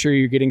making sure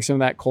you're getting some of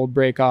that cold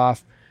break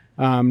off,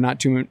 not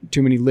too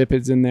many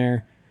lipids in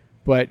there.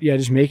 But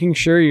just making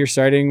sure you're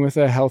starting with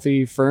a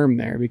healthy firm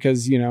there,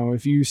 because,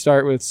 if you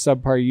start with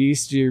subpar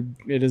yeast,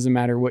 it doesn't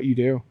matter what you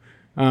do.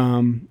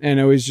 And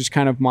always just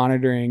kind of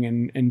monitoring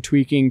and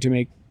tweaking to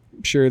make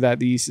sure that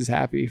the yeast is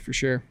happy, for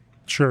sure.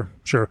 Sure.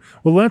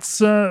 Well,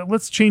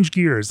 let's change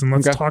gears and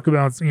let's talk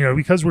about,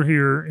 because we're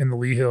here in the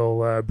Lee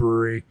Hill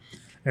Brewery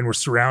and we're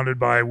surrounded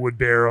by wood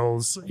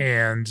barrels,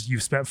 and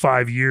you've spent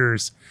 5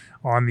 years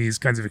on these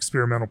kinds of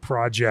experimental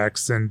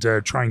projects and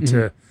trying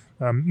to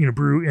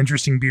brew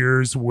interesting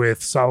beers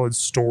with solid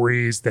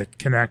stories that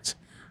connect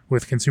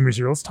with consumers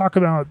here. Let's talk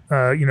about, 1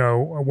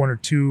 or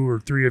 2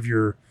 or 3 of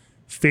your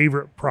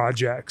favorite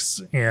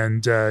projects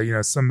and,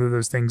 some of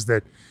those things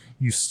that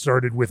you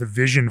started with a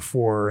vision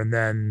for and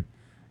then,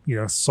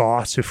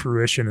 saw to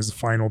fruition as the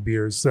final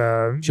beers.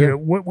 Sure.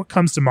 What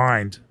comes to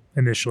mind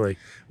initially?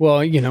 Well,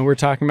 we're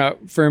talking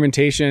about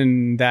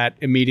fermentation that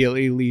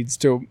immediately leads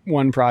to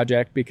one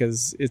project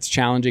because it's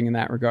challenging in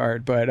that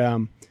regard. But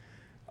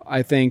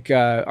I think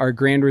our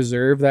Grand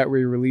Reserve that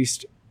we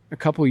released a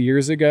couple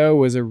years ago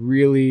was a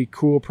really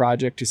cool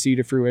project to see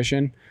to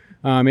fruition.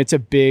 It's a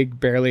big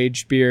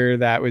barrel-aged beer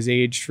that was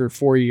aged for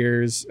 4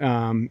 years.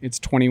 It's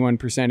 21%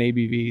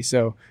 ABV.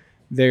 So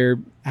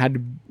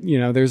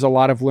there's a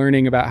lot of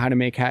learning about how to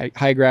make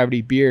high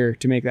gravity beer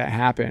to make that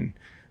happen.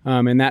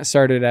 And that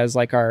started as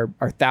like our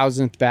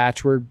 1,000th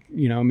batch. We're,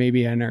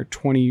 maybe in our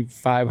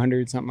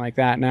 2,500, something like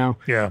that now.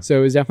 Yeah. So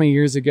it was definitely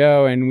years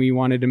ago, and we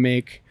wanted to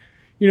make,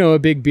 a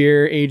big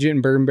beer, age it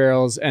in bourbon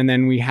barrels, and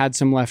then we had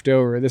some left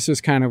over. This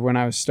was kind of when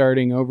I was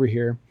starting over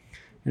here.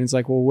 And it's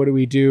like, well, what do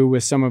we do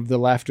with some of the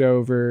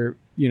leftover,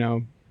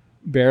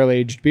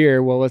 barrel-aged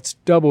beer? Well, let's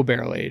double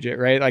barrel age it,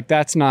 right? Like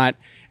that's not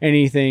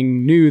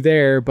anything new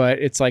there, but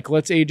it's like,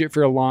 let's age it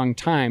for a long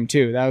time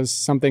too. That was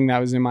something that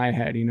was in my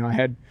head. I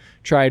had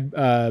tried,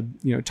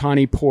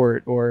 Tawny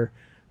Port or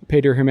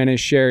Pedro Jimenez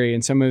Sherry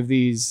and some of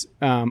these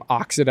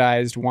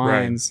oxidized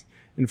wines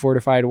and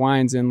fortified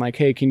wines, and like,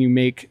 hey, can you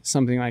make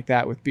something like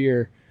that with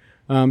beer?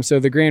 So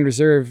the Grand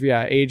Reserve,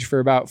 aged for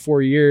about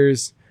 4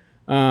 years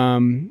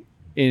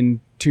in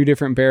 2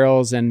 different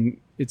barrels, and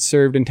it's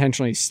served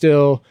intentionally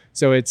still.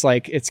 So it's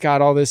like, it's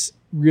got all this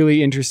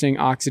really interesting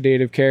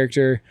oxidative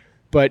character,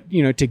 but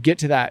to get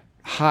to that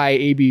high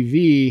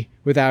ABV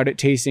without it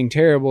tasting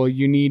terrible,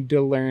 you need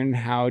to learn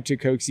how to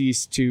coax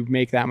yeast to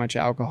make that much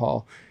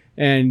alcohol.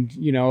 And,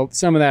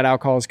 some of that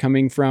alcohol is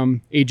coming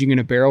from aging in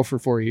a barrel for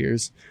 4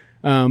 years.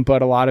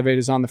 But a lot of it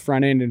is on the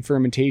front end in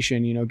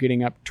fermentation,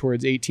 getting up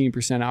towards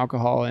 18%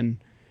 alcohol. And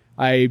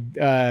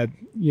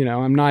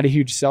I'm not a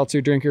huge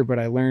seltzer drinker, but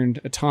I learned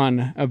a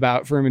ton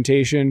about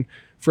fermentation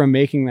from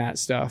making that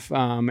stuff.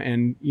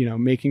 And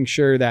making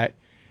sure that,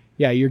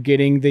 you're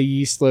getting the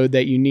yeast load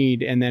that you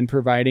need, and then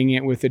providing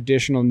it with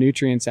additional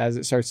nutrients as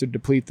it starts to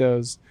deplete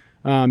those,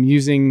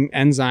 using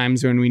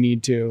enzymes when we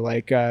need to,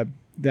 like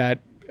that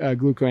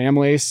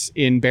glucoamylase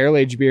in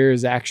barrel-aged beer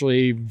is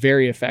actually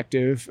very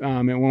effective.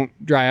 It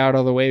won't dry out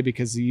all the way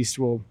because the yeast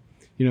will,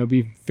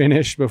 be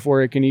finished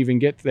before it can even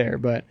get there.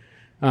 But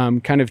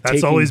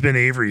that's always been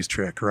Avery's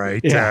trick,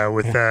 right?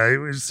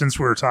 Yeah, since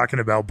we're talking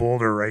about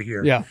Boulder right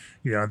here,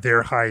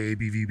 their high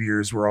ABV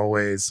beers were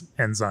always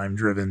enzyme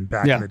driven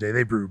back in the day.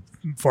 They brew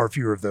far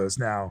fewer of those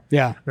now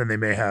than they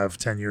may have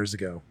 10 years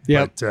ago.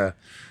 But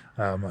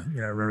I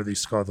remember they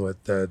used to call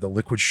it the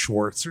liquid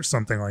Schwartz or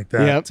something like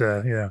that. It's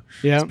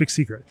a big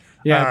secret.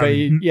 But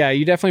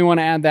you definitely want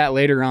to add that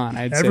later on.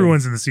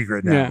 Everyone's in the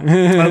secret now.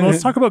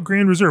 Let's talk about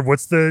Grand Reserve.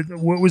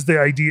 What was the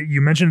idea? You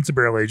mentioned it's a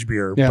barrel aged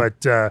beer,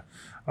 but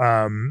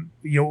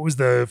what was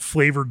the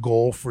flavor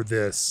goal for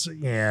this?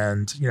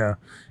 And,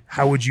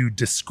 how would you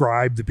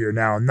describe the beer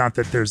now? Not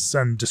that there's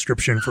some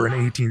description for an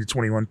 18 to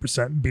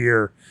 21%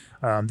 beer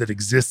that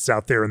exists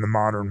out there in the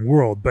modern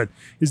world, but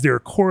is there a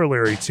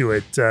corollary to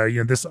it?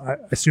 This, I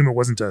assume it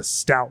wasn't a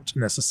stout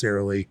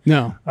necessarily.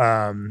 No.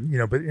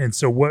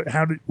 So what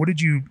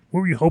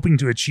were you hoping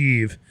to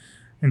achieve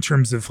in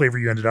terms of flavor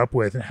you ended up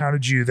with? And how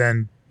did you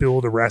then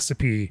build a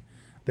recipe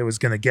that was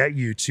going to get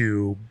you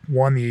to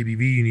 1, the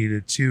ABV you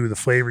needed, 2, the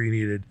flavor you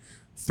needed,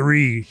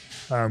 3,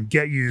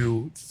 get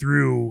you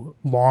through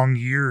long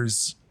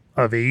years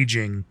of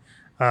aging,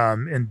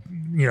 and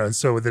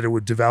so that it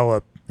would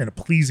develop in a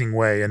pleasing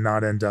way and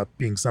not end up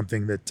being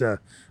something that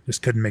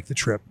just couldn't make the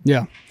trip.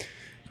 Yeah.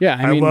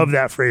 I love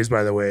that phrase,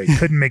 by the way.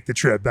 Couldn't make the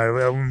trip. That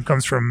one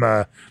comes from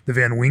the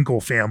Van Winkle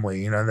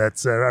family.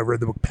 That's I read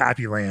the book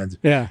Pappyland.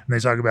 Yeah, and they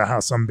talk about how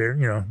some beer,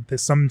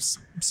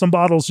 some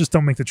bottles just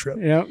don't make the trip.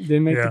 Yeah,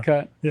 didn't make the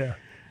cut. Yeah.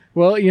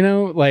 Well,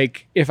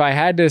 like if I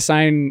had to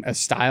assign a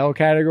style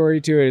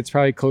category to it, it's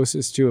probably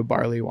closest to a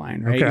barley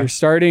wine, right? Okay. You're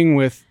starting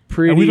with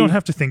pretty. And we don't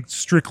have to think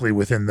strictly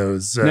within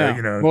those.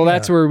 Well,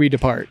 that's where we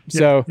depart.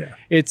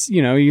 It's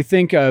you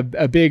think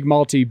a big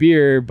malty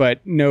beer,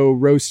 but no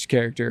roast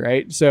character,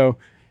 right? So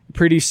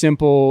pretty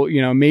simple.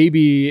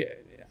 Maybe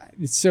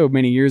it's so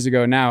many years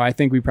ago now. I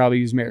think we probably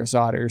use Maris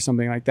Otter or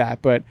something like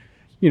that. But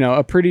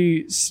a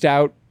pretty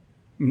stout.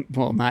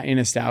 Well, not in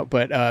a stout,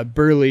 but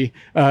burley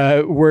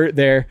wort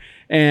there.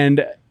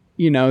 And,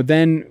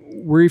 then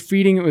we're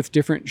feeding it with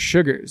different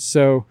sugars.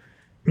 So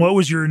what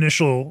was your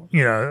initial,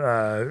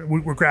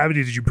 what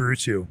gravity did you brew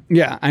to?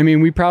 Yeah.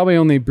 We probably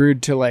only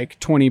brewed to like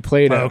 20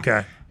 Plato. Oh,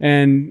 okay.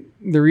 And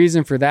the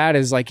reason for that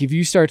is like, if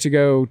you start to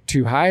go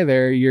too high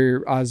there,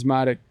 your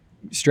osmotic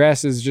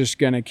stress is just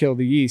going to kill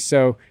the yeast.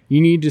 So you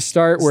need to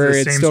start where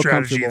it's still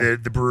comfortable. Same strategy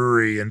that the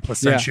brewery in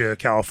Placentia,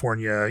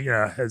 California,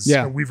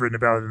 we've written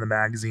about it in the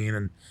magazine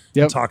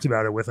and talked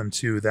about it with them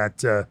too,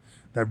 that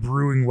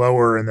brewing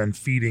lower and then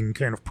feeding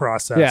kind of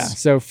process. Yeah.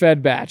 So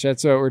fed batch,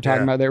 that's what we're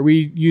talking about there.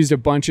 We used a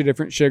bunch of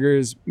different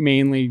sugars,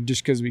 mainly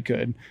just because we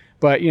could,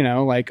 but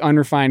like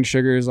unrefined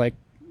sugars like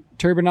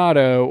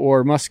turbinado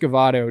or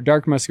muscovado.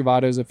 Dark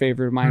muscovado is a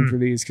favorite of mine for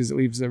these because it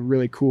leaves a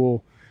really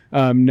cool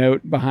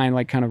note behind,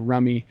 like kind of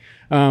rummy.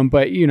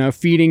 But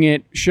feeding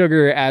it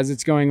sugar as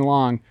it's going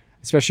along,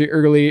 especially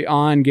early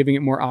on, giving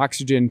it more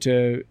oxygen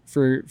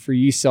for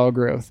yeast cell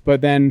growth.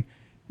 But then,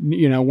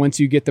 once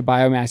you get the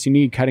biomass you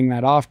need, cutting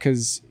that off,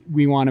 because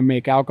we want to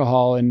make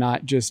alcohol and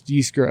not just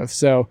yeast growth.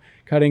 So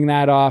cutting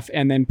that off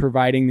and then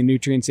providing the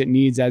nutrients it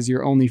needs as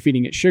you're only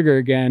feeding it sugar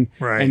again,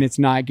 and it's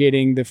not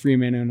getting the free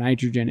amount of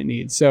nitrogen it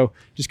needs. So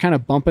just kind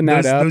of bumping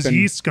that up. Those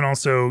yeasts can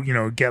also,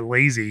 get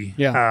lazy.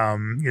 Yeah.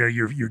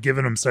 You're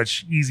giving them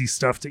such easy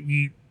stuff to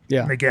eat.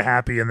 Yeah. And they get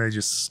happy, and they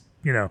just,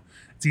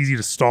 it's easy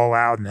to stall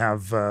out and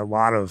have a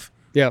lot of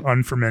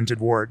unfermented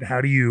wort.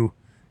 How do you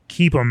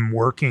keep them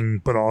working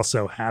but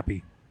also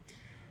happy?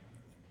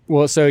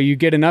 Well, so you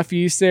get enough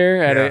yeast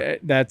there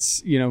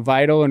that's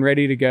vital and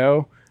ready to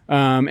go.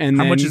 And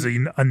how much is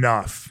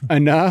enough?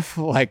 Enough,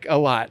 like a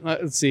lot.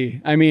 Let's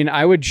see. I mean,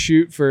 I would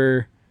shoot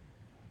for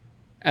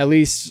at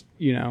least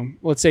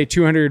let's say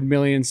 200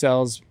 million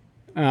cells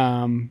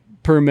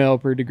per mil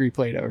per degree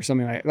Plato or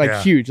something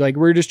like huge. Like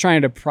we're just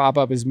trying to prop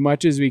up as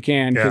much as we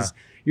can, because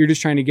you're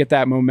just trying to get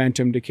that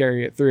momentum to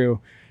carry it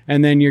through.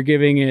 And then you're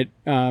giving it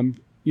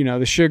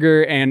the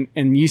sugar and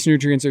yeast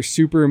nutrients are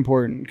super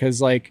important,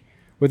 because like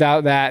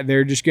without that,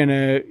 they're just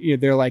gonna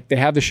they're like, they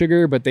have the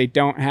sugar but they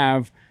don't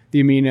have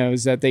the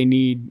aminos that they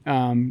need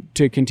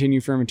to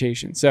continue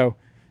fermentation. So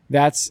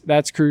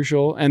that's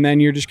crucial. And then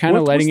you're just kind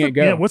of letting it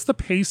go. Yeah, what's the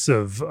pace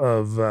of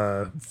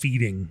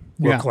feeding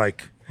look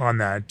like on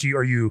that?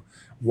 Are you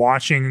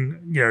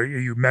watching, are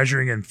you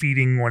measuring and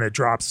feeding when it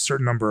drops a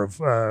certain number of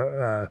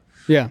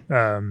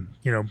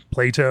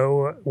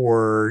Plato,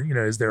 or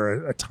is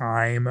there a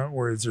time,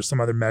 or is there some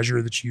other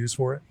measure that you use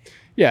for it?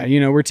 Yeah,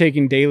 we're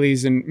taking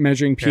dailies and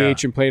measuring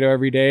pH and Plato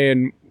every day,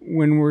 and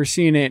when we're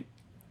seeing it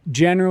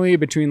generally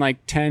between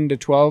like 10 to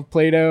 12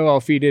 Plato,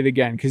 I'll feed it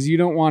again, because you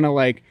don't want to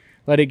like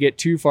let it get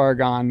too far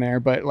gone there,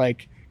 but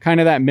like kind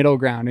of that middle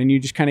ground, and you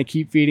just kind of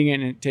keep feeding it,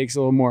 and it takes a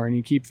little more, and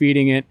you keep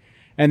feeding it,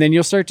 and then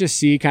you'll start to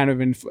see kind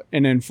of an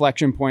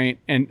inflection point.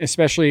 And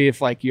especially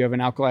if like you have an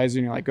alkalizer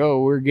and you're like,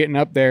 oh, we're getting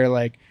up there,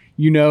 like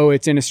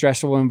it's in a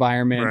stressful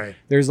environment. Right.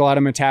 There's a lot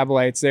of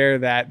metabolites there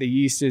that the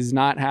yeast is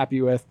not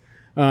happy with.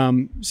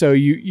 So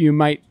you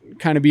might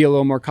kind of be a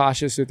little more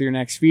cautious with your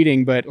next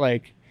feeding, but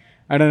like,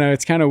 I don't know,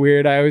 it's kind of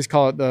weird. I always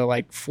call it the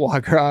like foie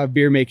gras of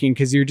beer making,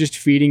 because you're just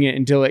feeding it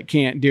until it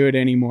can't do it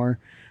anymore.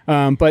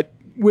 But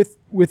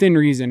within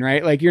reason,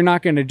 right? Like you're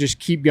not going to just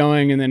keep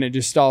going and then it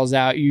just stalls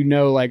out.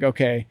 Like,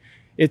 okay,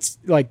 it's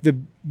like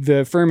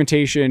the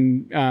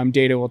fermentation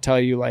data will tell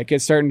you like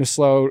it's starting to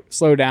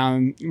slow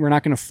down. We're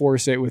not going to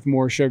force it with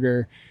more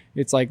sugar.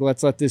 It's like,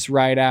 let's let this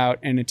ride out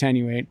and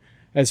attenuate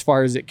as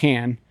far as it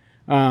can.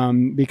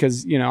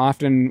 Because,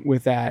 often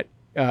with that,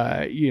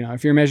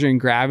 if you're measuring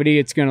gravity,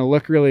 it's going to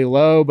look really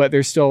low, but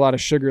there's still a lot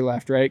of sugar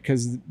left, right?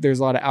 Because there's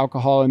a lot of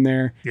alcohol in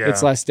there. Yeah.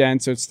 It's less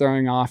dense, so it's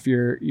throwing off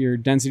your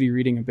density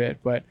reading a bit.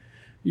 But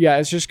yeah,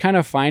 it's just kind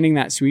of finding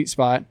that sweet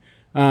spot,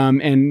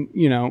 and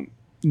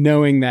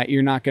knowing that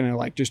you're not going to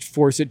like just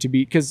force it to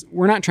be, because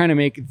we're not trying to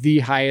make the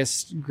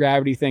highest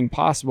gravity thing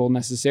possible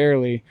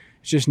necessarily.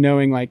 It's just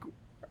knowing like,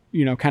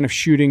 kind of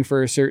shooting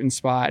for a certain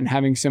spot and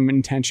having some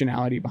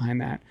intentionality behind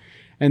that.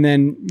 And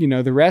then,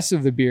 the rest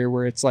of the beer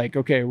where it's like,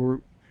 okay,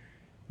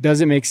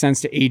 does it make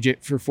sense to age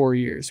it for 4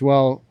 years?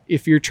 Well,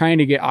 if you're trying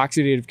to get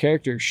oxidative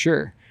character,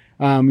 sure.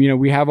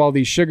 We have all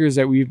these sugars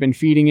that we've been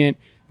feeding it.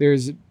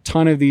 There's a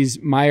ton of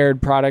these Meyer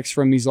products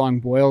from these long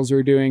boils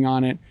we're doing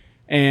on it.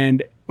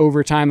 And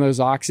over time, those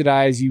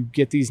oxidize, you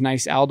get these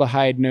nice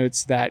aldehyde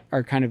notes that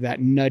are kind of that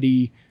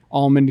nutty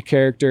almond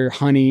character,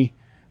 honey,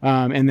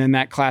 and then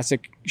that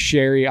classic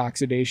sherry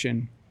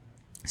oxidation.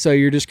 So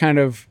you're just kind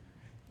of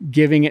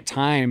giving it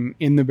time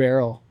in the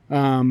barrel.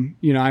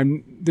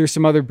 There's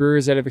some other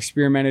brewers that have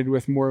experimented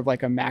with more of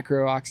like a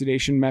macro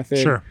oxidation method,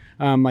 sure.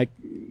 Like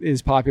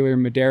is popular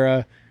in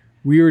Madeira.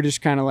 We were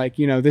just kind of like,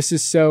 this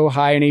is so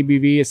high in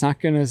ABV, it's not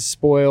going to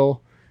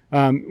spoil.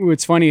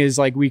 What's funny is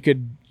like we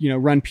could,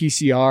 run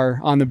PCR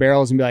on the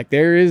barrels and be like,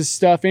 there is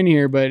stuff in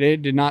here, but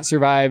it did not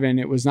survive and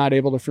it was not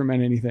able to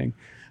ferment anything.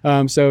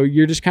 So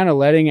you're just kind of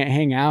letting it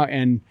hang out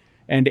and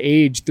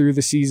age through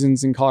the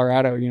seasons in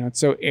Colorado. It's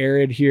so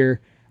arid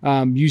here.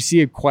 You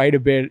see quite a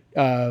bit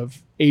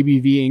of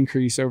ABV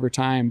increase over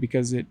time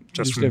because it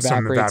just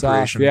evaporates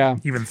off. Yeah.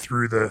 Even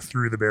through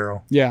the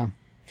barrel. Yeah.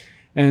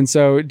 And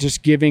so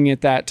just giving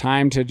it that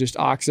time to just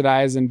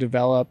oxidize and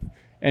develop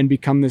and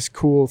become this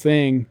cool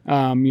thing.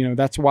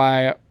 That's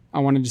why I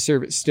wanted to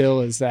serve it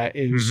still, is that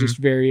it was just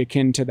very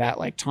akin to that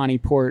like tawny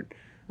port,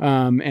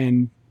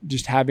 and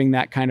just having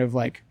that kind of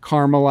like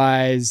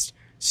caramelized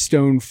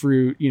stone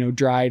fruit,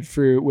 dried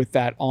fruit with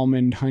that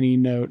almond honey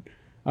note.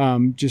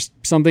 Just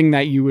something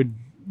that you would,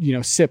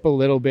 sip a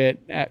little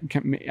bit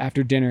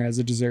after dinner as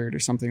a dessert or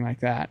something like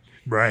that.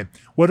 Right.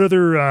 What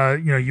other,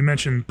 you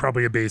mentioned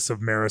probably a base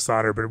of Maris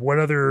Otter, but what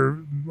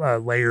other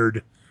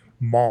layered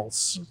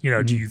malts,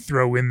 do you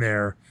throw in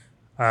there,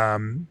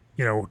 for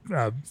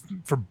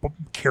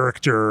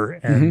character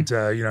and,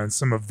 and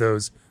some of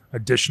those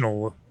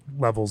additional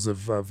levels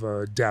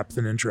of depth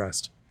and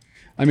interest?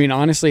 I mean,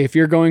 honestly, if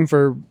you're going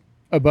for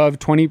above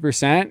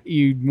 20%,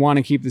 you want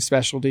to keep the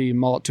specialty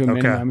malt to a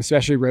minimum,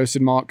 especially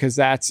roasted malt, because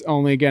that's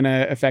only going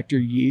to affect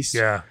your yeast.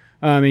 Yeah.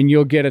 And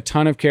you'll get a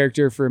ton of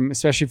character from,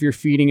 especially if you're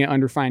feeding it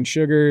unrefined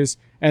sugars.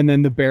 And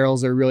then the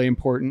barrels are really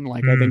important.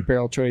 Like I think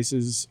barrel choice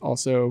is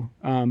also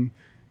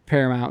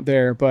paramount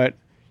there. But,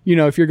 you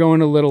know, if you're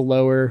going a little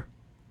lower,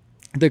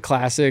 the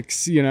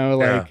classics, you know,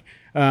 like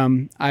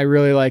I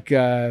really like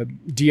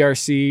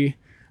DRC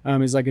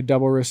is like a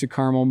double roasted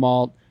caramel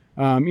malt.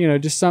 You know,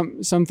 just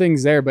some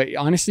things there. But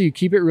honestly, you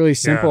keep it really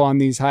simple on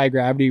these high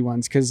gravity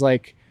ones, because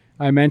like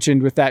I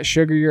mentioned, with that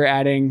sugar you're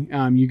adding,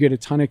 you get a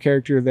ton of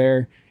character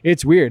there.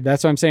 It's weird.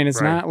 That's what I'm saying.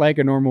 It's not like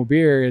a normal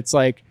beer. It's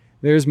like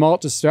there's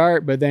malt to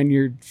start, but then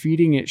you're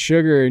feeding it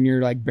sugar and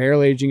you're like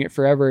barrel aging it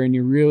forever, and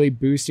you're really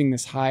boosting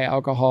this high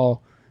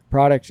alcohol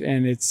product.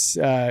 And it's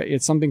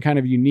something kind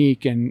of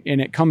unique, and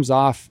it comes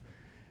off.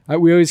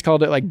 We always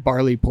called it like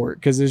barley port,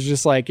 because it's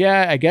just like,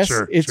 yeah, I guess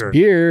it's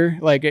beer.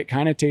 Like it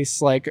kind of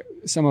tastes like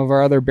some of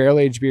our other barrel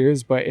aged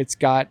beers, but it's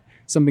got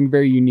something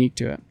very unique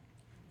to it.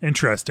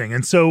 Interesting.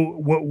 And so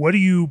what do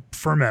you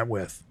ferment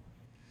with?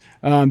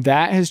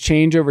 That has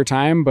changed over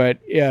time, but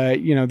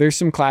you know, there's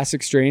some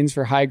classic strains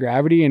for high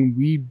gravity, and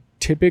we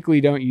typically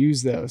don't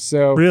use those.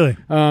 So really,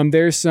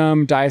 there's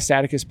some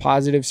diastaticus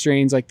positive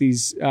strains like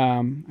these.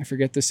 I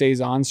forget the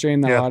Saison strain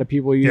that a lot of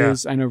people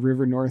use. I know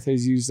River North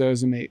has used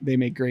those, and they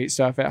make great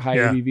stuff at high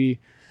ABV.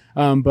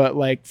 But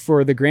like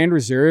for the Grand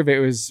Reserve, it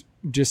was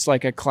just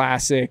like a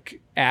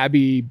classic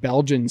Abbey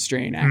Belgian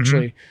strain,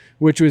 actually,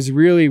 which was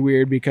really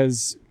weird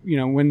because, you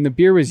know, when the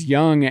beer was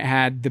young, it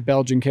had the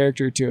Belgian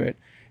character to it.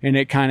 And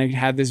it kind of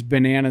had this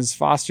Bananas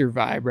Foster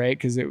vibe, right?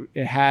 Because it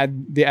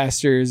had the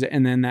esters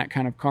and then that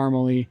kind of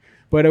caramely.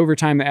 But over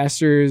time, the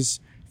esters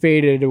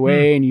faded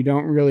away and you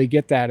don't really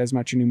get that as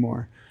much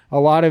anymore. A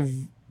lot of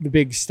the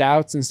big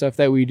stouts and stuff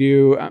that we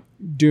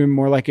doing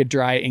more like a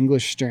dry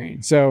English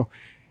strain. So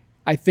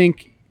I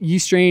think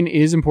yeast strain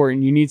is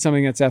important. You need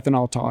something that's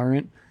ethanol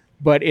tolerant,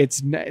 but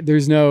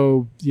there's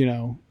no, you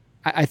know,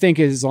 I think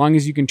as long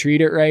as you can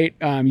treat it right,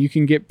 you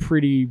can get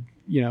pretty,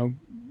 you know,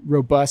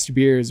 robust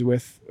beers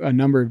with a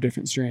number of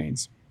different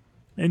strains.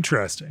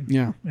 Interesting.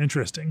 Yeah.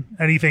 Interesting.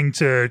 Anything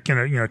to kind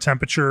of, you know,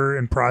 temperature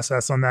and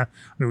process on that?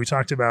 I mean, we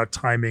talked about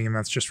timing, and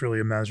that's just really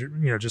a measure,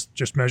 you know,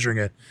 just measuring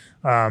it.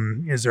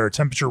 Is there a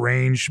temperature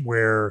range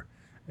where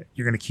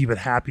you're going to keep it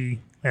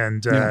happy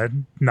and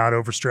not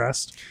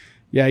overstressed?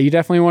 Yeah, you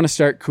definitely want to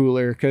start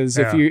cooler, because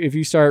if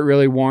you start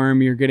really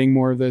warm, you're getting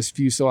more of those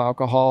fusel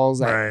alcohols,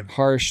 that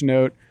harsh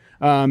note.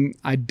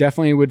 I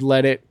definitely would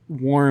let it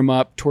warm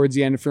up towards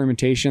the end of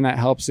fermentation. That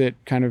helps it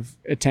kind of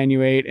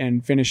attenuate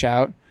and finish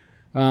out.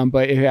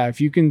 But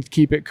if you can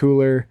keep it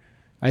cooler,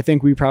 I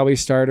think we probably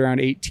start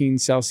around 18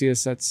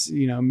 Celsius. That's,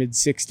 you know, mid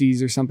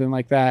 60s or something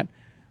like that.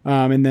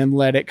 And then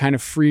let it kind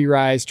of free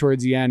rise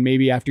towards the end,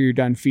 maybe after you're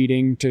done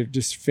feeding, to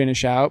just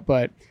finish out.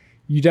 But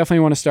you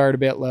definitely want to start a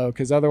bit low,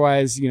 because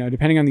otherwise, you know,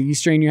 depending on the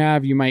yeast strain you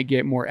have, you might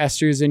get more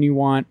esters than you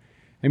want.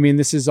 I mean,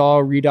 this is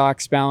all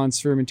redox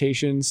balanced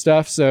fermentation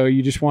stuff. So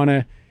you just want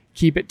to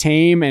keep it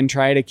tame and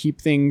try to keep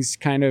things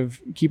kind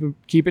of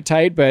keep it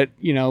tight, but,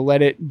 you know,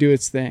 let it do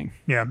its thing.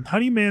 Yeah. How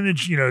do you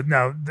manage, you know,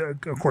 now,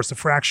 of course, the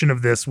fraction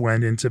of this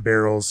went into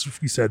barrels,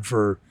 you said,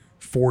 for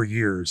 4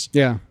 years.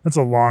 Yeah. That's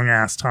a long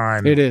ass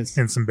time. It is.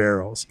 In some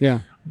barrels. Yeah.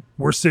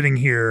 We're sitting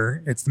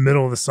here. It's the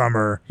middle of the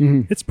summer.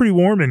 It's pretty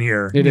warm in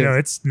here. You know,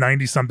 it's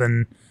 90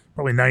 something,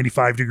 probably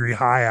 95 degree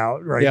high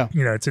out, right? Yeah.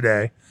 You know,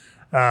 today.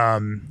 You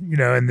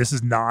know, and this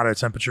is not a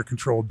temperature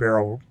controlled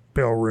barrel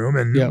room.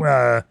 And,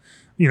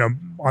 you know,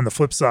 on the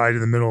flip side, in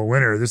the middle of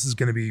winter, this is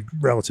going to be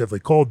relatively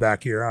cold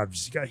back here.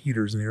 Obviously got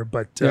heaters in here,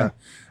 but,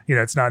 you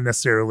know, it's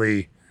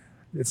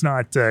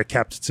not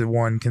kept to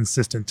one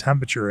consistent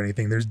temperature or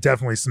anything. There's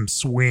definitely some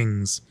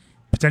swings,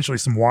 potentially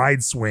some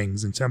wide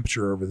swings in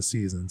temperature over the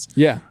seasons.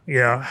 Yeah. You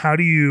know, how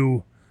do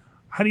you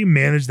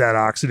manage that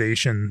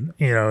oxidation,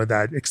 you know,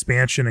 that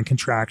expansion and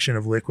contraction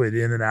of liquid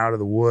in and out of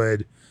the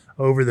wood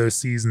over those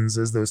seasons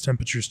as those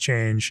temperatures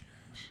change?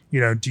 You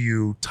know, do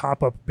you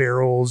top up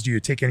barrels? Do you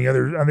take any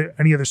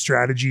other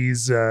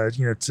strategies,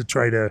 you know, to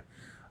try to,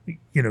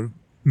 you know,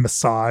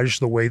 massage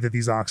the way that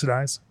these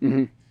oxidize?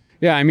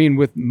 Yeah, I mean,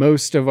 with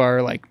most of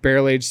our like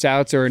barrel aged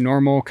stouts or a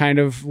normal kind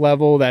of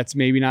level, that's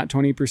maybe not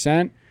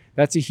 20%.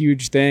 That's a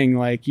huge thing.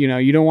 Like, you know,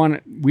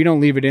 we don't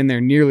leave it in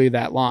there nearly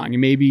that long. It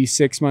may be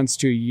 6 months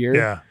to a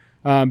year.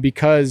 Yeah.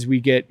 Because we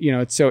get, you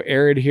know, it's so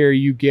arid here,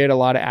 you get a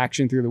lot of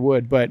action through the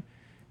wood. But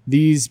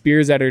these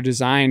beers that are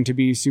designed to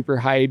be super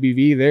high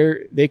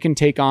ABV, they can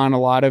take on a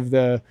lot of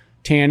the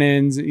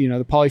tannins, you know,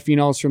 the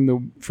polyphenols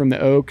from the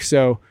oak.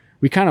 So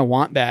we kind of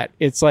want that.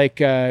 It's like,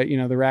 you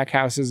know, the rack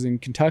houses in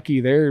Kentucky,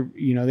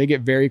 they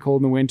get very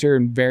cold in the winter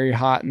and very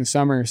hot in the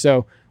summer.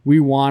 So we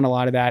want a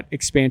lot of that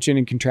expansion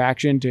and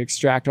contraction to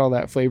extract all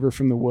that flavor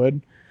from the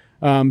wood.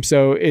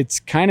 So it's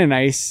kind of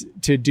nice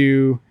to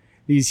do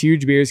these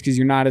huge beers because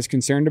you're not as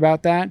concerned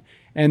about that.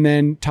 And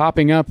then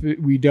topping up,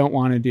 we don't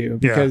want to do,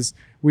 because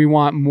we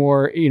want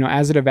more, you know,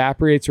 as it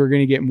evaporates, we're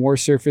going to get more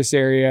surface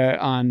area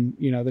on,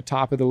 you know, the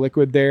top of the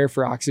liquid there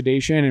for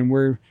oxidation. And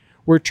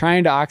we're we're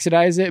trying to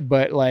oxidize it,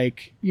 but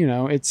like,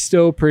 it's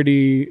still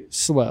pretty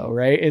slow,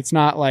 right? It's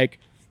not like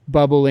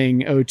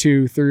bubbling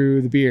O2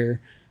 through the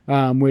beer,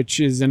 which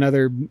is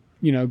another,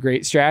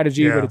 great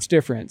strategy, but it's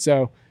different.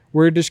 So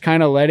we're just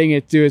kind of letting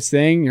it do its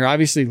thing. You're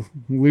obviously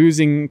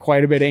losing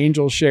quite a bit of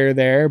angel share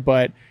there,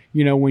 but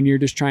when you're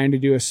just trying to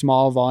do a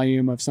small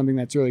volume of something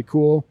that's really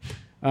cool,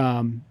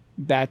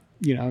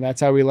 that's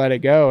how we let it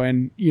go.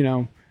 And,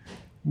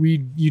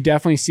 you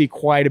definitely see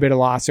quite a bit of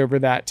loss over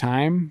that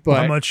time.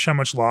 But how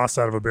much loss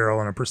out of a barrel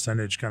on a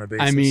percentage kind of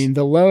basis? I mean,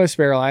 the lowest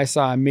barrel I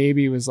saw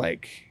maybe was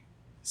like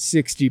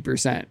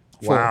 60%.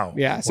 Full. Wow.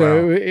 Yeah.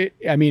 So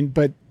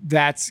but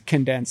that's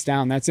condensed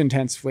down. That's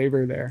intense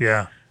flavor there.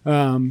 Yeah.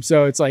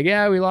 So it's like,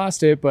 yeah, we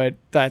lost it, but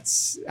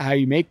that's how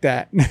you make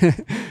that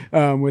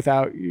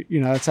without,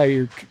 that's how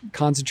you're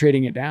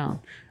concentrating it down.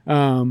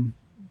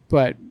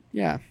 But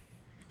yeah.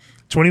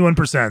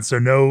 21%. So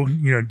no,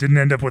 didn't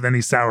end up with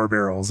any sour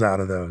barrels out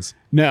of those.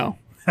 No,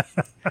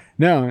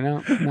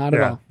 not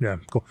at all. Yeah.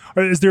 Cool.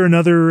 All right, is there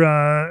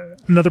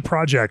another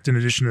project in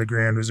addition to the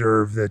Grand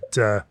Reserve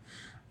that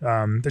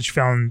you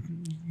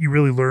found you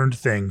really learned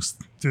things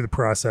through the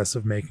process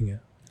of making it?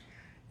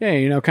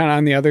 Yeah, kind of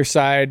on the other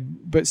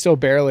side, but still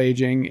barrel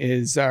aging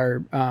is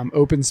our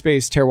open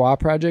space terroir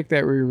project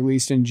that we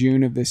released in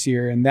June of this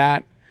year. And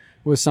that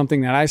was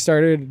something that I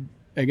started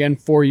again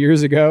 4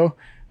 years ago.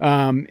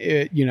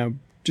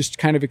 Just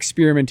kind of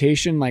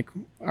experimentation, like,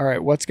 all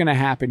right, what's going to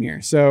happen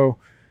here? So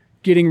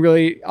getting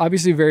really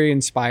obviously very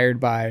inspired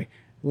by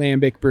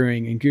Lambic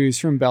Brewing and Goose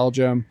from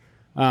Belgium,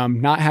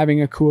 not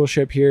having a cool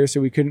ship here. So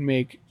we couldn't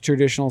make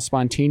traditional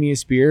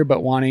spontaneous beer,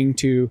 but wanting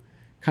to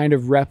kind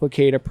of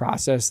replicate a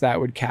process that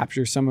would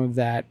capture some of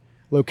that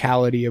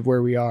locality of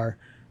where we are.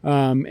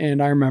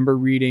 And I remember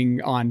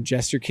reading on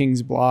Jester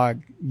King's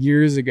blog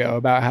years ago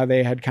about how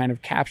they had kind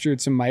of captured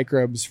some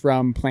microbes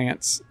from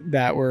plants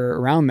that were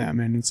around them.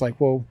 And it's like,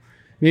 well,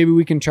 maybe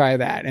we can try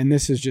that. And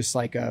this is just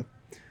like a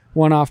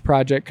one-off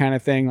project kind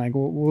of thing. Like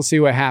we'll see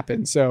what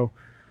happens. So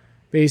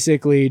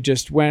basically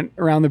just went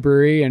around the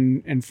brewery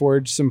and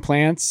foraged some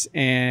plants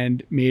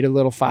and made a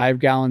little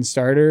 5-gallon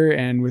starter.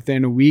 And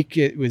within a week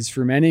it was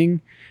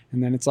fermenting.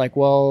 And then it's like,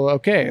 well,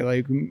 okay,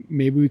 like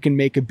maybe we can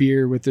make a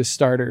beer with this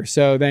starter.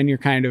 So then you're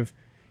kind of,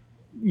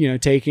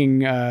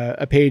 taking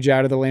a page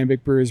out of the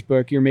Lambic Brewer's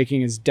book. You're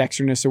making as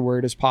dextrinous a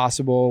wort as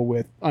possible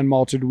with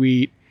unmalted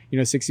wheat,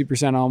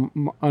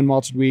 60%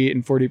 unmalted wheat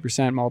and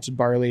 40% malted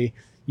barley,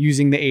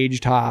 using the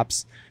aged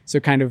hops. So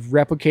kind of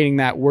replicating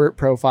that wort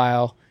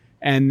profile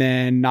and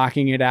then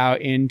knocking it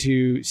out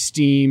into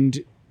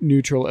steamed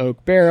neutral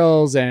oak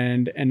barrels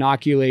and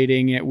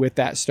inoculating it with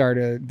that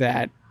starter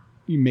that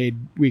you made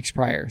weeks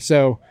prior.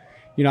 So,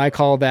 I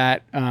call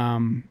that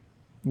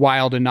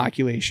wild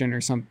inoculation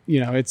or something.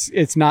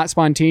 It's not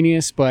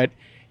spontaneous, but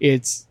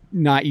it's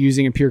not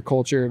using a pure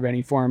culture of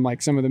any form,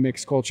 like some of the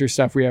mixed culture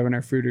stuff we have in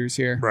our fruiters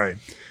here. Right.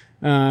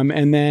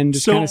 And then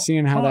just kind of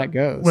seeing how that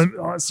goes.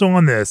 So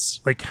on this,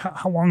 like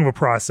how long of a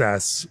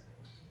process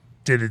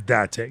did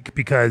that take?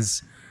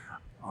 Because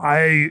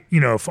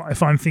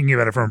if I'm thinking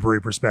about it from a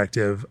brewery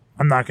perspective,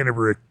 I'm not going to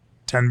brew a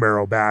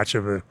 10-barrel batch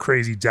of a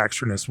crazy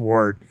dextrinous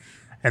wort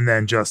and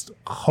then just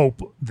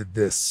hope that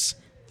this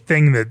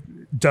thing that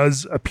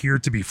does appear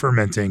to be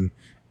fermenting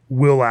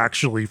will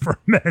actually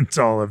ferment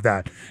all of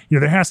that.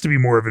 There has to be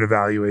more of an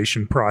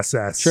evaluation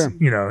process, sure.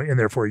 And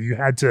therefore you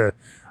had to,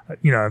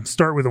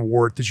 start with a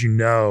wort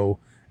that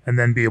and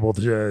then be able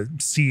to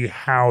see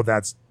how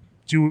that's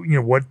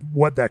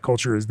what that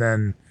culture is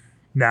then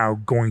now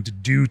going to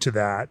do to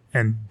that.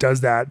 And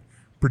does that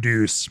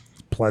produce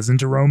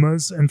pleasant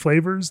aromas and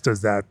flavors?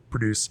 Does that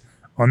produce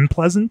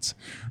unpleasant?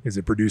 Is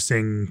it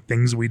producing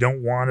things we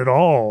don't want at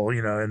all,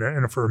 in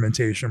a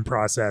fermentation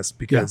process?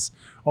 Because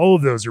all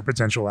of those are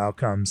potential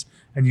outcomes.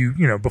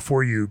 And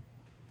before you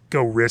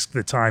go risk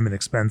the time and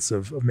expense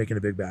of making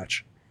a big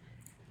batch.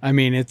 I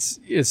mean, it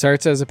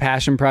starts as a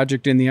passion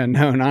project in the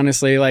unknown.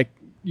 Honestly, I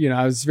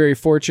was very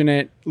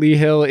fortunate. Lee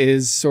Hill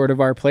is sort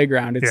of our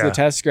playground. It's the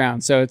test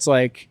ground. So it's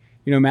like,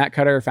 Matt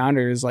Cutter, our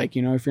founder, is like,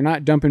 if you're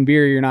not dumping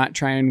beer, you're not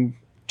trying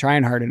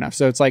hard enough.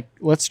 So it's like,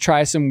 let's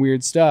try some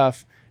weird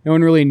stuff. No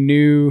one really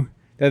knew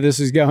that this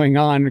was going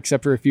on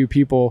except for a few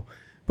people.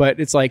 But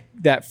it's like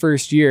that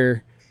first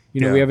year,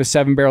 we have a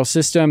 7-barrel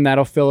system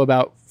that'll fill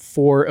about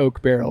 4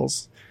 oak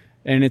barrels.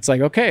 And it's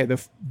like, okay,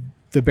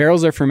 the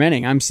barrels are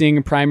fermenting. I'm seeing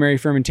a primary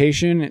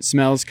fermentation. It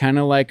smells kind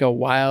of like a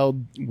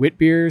wild wit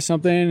beer or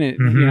something.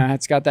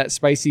 It's got that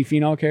spicy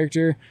phenol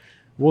character.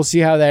 We'll see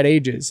how that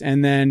ages.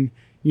 And then,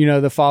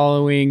 the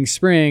following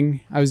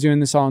spring, I was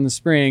doing this all in the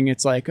spring.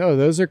 It's like, oh,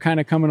 those are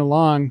kind of coming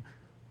along.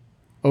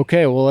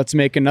 Okay, well, let's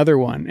make another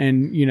one.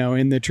 And,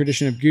 in the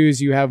tradition of Goose,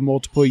 you have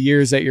multiple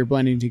years that you're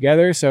blending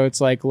together. So it's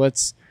like,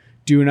 let's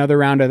do another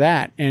round of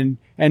that. And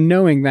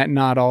knowing that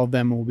not all of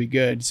them will be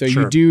good. So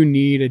sure. You do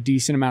need a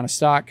decent amount of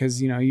stock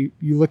because, you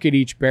look at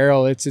each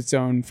barrel, it's its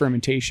own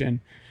fermentation.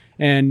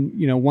 And,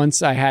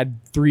 once I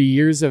had 3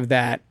 years of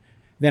that,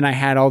 then I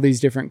had all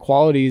these different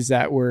qualities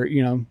that were,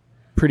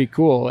 pretty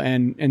cool.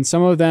 And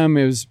some of them,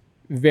 it was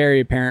very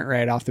apparent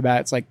right off the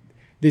bat. It's like,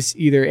 this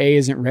either A,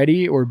 isn't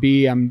ready, or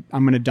B, I'm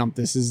going to dump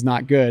this. This is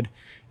not good.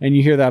 And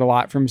you hear that a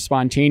lot from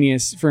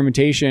spontaneous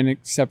fermentation,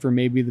 except for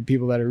maybe the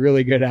people that are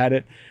really good at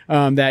it,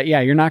 that, yeah,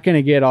 you're not going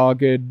to get all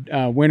good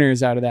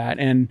winners out of that.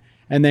 And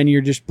then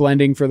you're just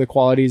blending for the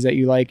qualities that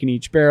you like in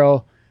each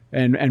barrel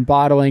and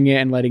bottling it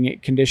and letting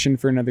it condition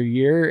for another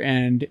year.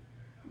 And,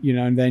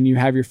 and then you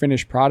have your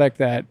finished product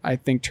that I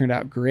think turned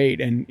out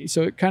great. And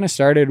so it kind of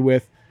started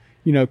with,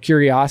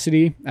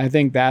 curiosity. I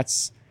think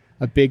that's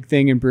a big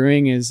thing in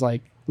brewing, is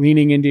like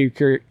leaning into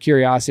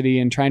curiosity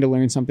and trying to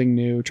learn something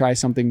new, try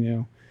something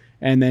new.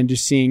 And then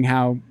just seeing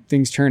how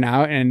things turn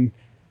out. And,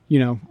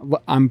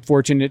 I'm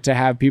fortunate to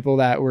have people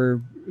that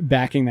were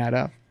backing that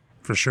up.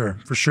 For sure.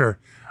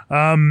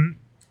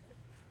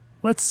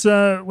 Let's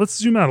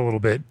zoom out a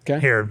little bit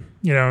here,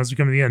 as we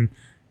come to the end.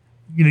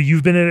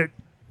 You've been at it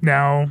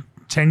now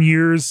 10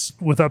 years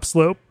with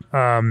Upslope.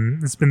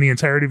 It's been the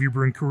entirety of your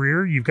brewing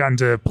career. You've gotten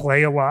to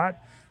play a lot.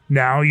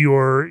 Now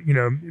you're,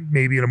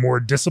 maybe in a more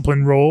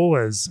disciplined role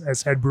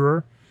as head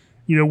brewer.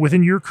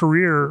 Within your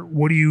career,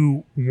 what do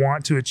you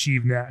want to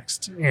achieve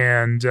next?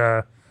 And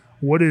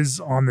what is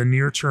on the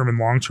near-term and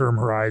long-term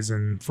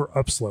horizon for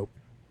Upslope?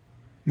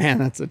 Man,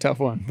 that's a tough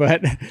one.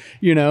 But,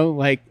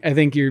 I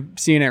think you're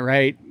seeing it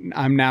right.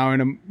 I'm now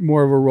in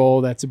more of a role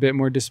that's a bit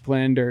more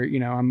disciplined, or,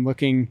 I'm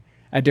looking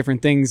at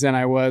different things than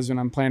I was when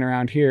I'm playing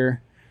around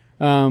here.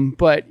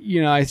 But,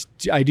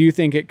 I do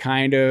think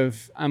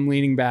I'm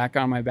leaning back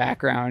on my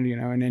background,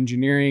 in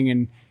engineering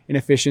and in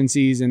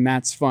efficiencies, and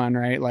that's fun,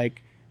 right?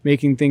 Like,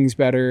 making things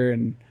better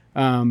and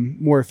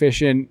more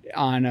efficient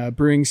on a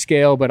brewing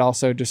scale, but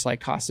also just like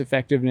cost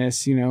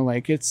effectiveness.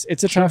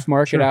 It's a tough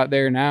market out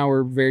there now.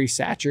 We're very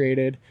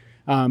saturated,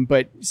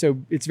 but so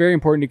it's very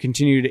important to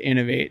continue to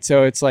innovate.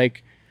 So it's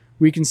like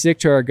we can stick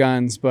to our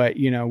guns, but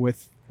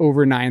with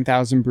over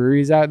 9,000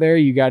 breweries out there,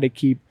 you got to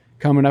keep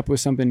coming up with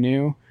something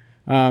new.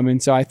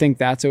 And so I think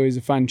that's always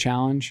a fun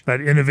challenge.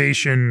 That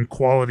innovation,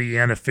 quality,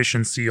 and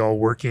efficiency all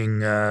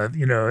working,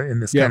 in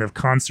this kind of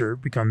concert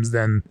becomes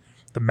then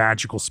the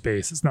magical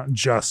space. It's not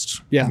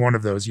just one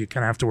of those. You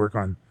kind of have to work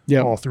on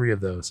all three of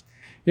those.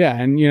 Yeah.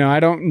 And,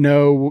 I don't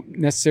know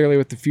necessarily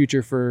what the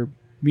future for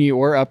me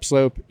or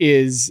Upslope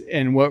is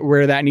and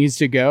where that needs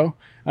to go.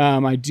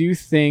 I do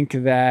think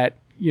that,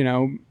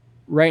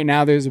 right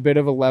now there's a bit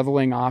of a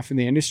leveling off in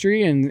the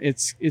industry, and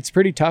it's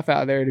pretty tough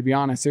out there, to be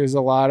honest. There's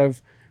a lot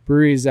of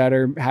breweries that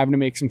are having to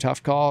make some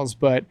tough calls,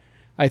 but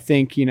I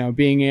think,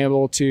 being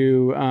able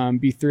to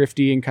be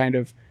thrifty and kind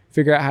of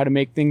figure out how to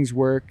make things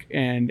work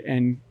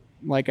and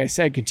like I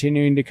said,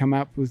 continuing to come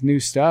up with new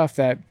stuff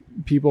that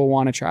people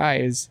want to try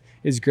is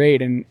great.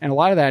 And a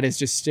lot of that is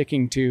just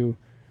sticking to,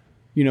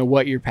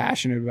 what you're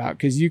passionate about.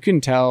 Cause you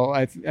can tell,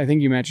 I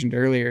think you mentioned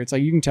earlier, it's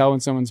like, you can tell when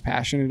someone's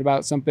passionate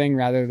about something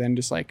rather than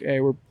just like, hey,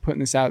 we're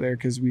putting this out there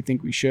cause we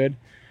think we should.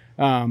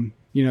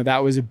 That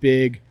was a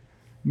big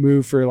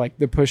move for like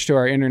the push to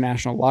our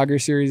international lager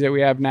series that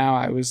we have now.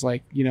 I was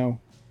like,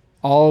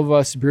 all of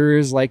us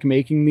brewers like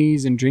making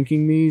these and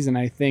drinking these. And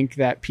I think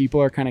that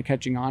people are kind of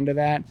catching on to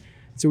that.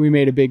 So we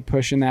made a big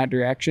push in that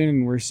direction,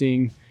 and we're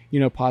seeing,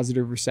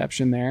 positive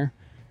reception there.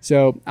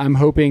 So I'm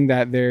hoping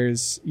that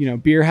there's,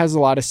 beer has a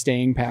lot of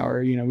staying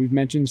power. We've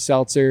mentioned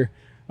seltzer.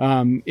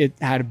 It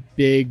had a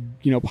big,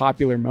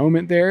 popular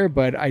moment there,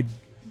 but I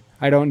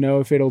don't know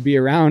if it'll be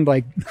around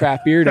like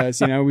craft beer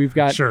does. We've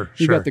got,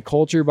 we've got the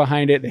culture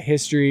behind it, the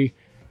history,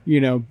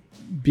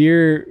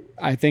 beer,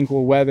 I think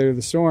will weather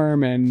the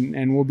storm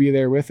and we'll be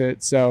there with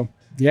it. So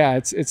yeah,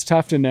 it's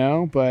tough to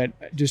know, but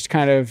just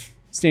kind of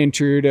staying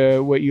true to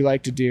what you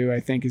like to do,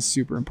 I think is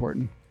super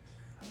important.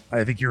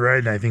 I think you're right.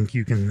 And I think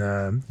you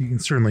can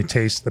certainly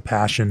taste the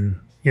passion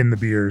in the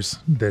beers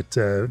that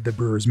the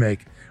brewers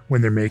make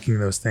when they're making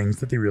those things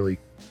that they really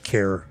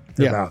care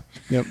about.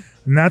 Yep.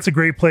 And that's a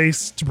great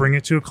place to bring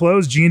it to a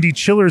close. G&D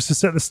Chillers has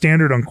set the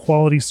standard on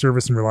quality,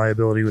 service, and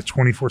reliability with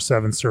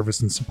 24/7 service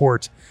and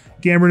support.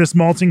 Gambrinus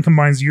Malting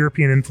combines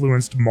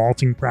European-influenced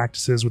malting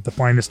practices with the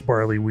finest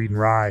barley, wheat, and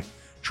rye.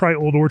 Try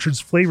Old Orchard's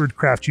flavored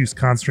craft juice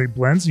concentrate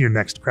blends in your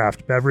next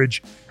craft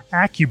beverage.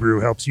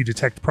 AccuBrew helps you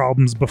detect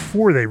problems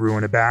before they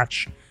ruin a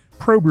batch.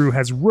 ProBrew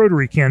has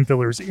rotary can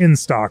fillers in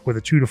stock with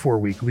a 2 to 4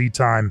 week lead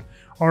time.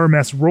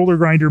 RMS roller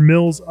grinder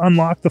mills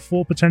unlock the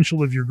full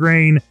potential of your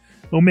grain.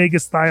 Omega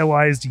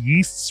stylized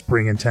yeasts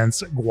bring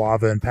intense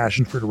guava and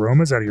passion fruit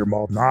aromas out of your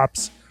malt and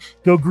hops.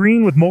 Go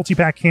green with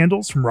multi-pack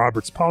handles from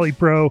Robert's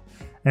Polypro.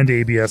 And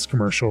ABS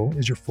Commercial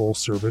is your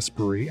full-service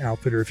brewery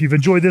outfitter. If you've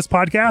enjoyed this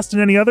podcast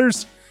and any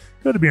others,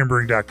 go to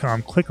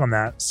beerandbrewing.com, click on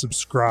that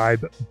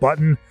subscribe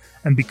button,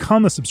 and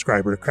become a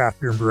subscriber to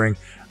Craft Beer and Brewing.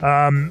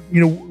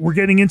 We're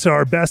getting into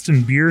our best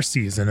in beer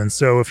season, and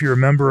so if you're a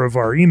member of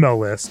our email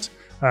list,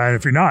 and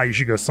if you're not, you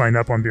should go sign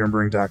up on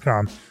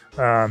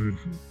beerandbrewing.com.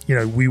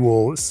 We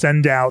will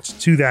send out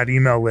to that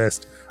email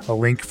list a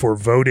link for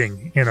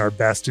voting in our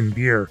best in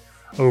beer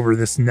over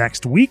this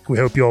next week. We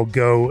hope you all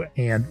go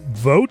and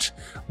vote.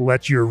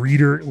 Let your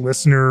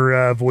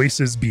listener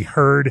voices be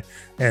heard,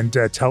 and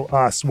tell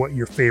us what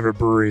your favorite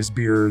breweries,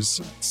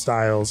 beers,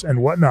 styles,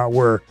 and whatnot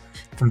were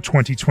from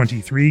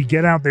 2023.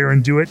 Get out there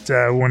and do it.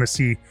 We want to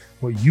see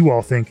what you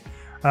all think.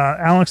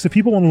 Alex, if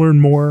people want to learn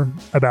more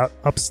about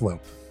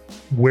Upslope,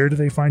 where do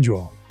they find you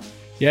all?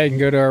 Yeah, you can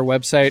go to our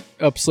website,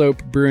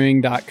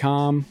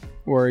 upslopebrewing.com,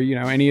 or,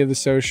 any of the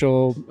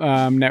social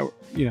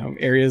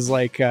areas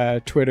like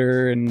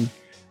Twitter and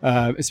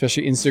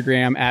especially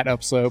Instagram at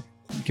Upslope.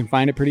 You can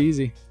find it pretty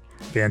easy.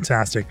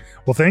 Fantastic.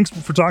 Well, thanks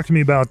for talking to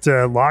me about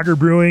lager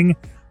brewing,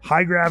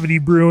 high gravity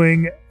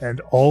brewing, and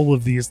all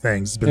of these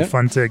things. It's been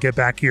fun to get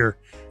back here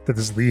to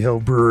this Lee Hill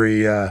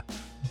Brewery, and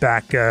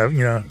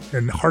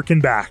harken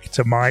back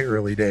to my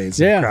early days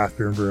of craft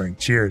beer and brewing.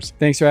 Cheers.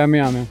 Thanks for having me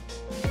on, man.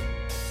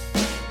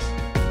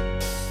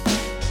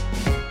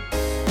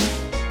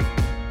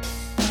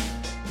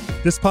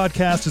 This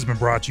podcast has been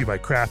brought to you by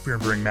Craft Beer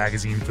and Brewing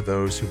Magazine, for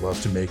those who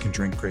love to make and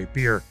drink great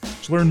beer.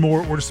 To learn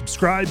more or to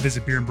subscribe,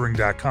 visit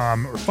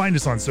beerandbrewing.com or find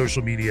us on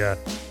social media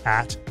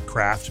at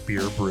Craft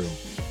Beer Brew.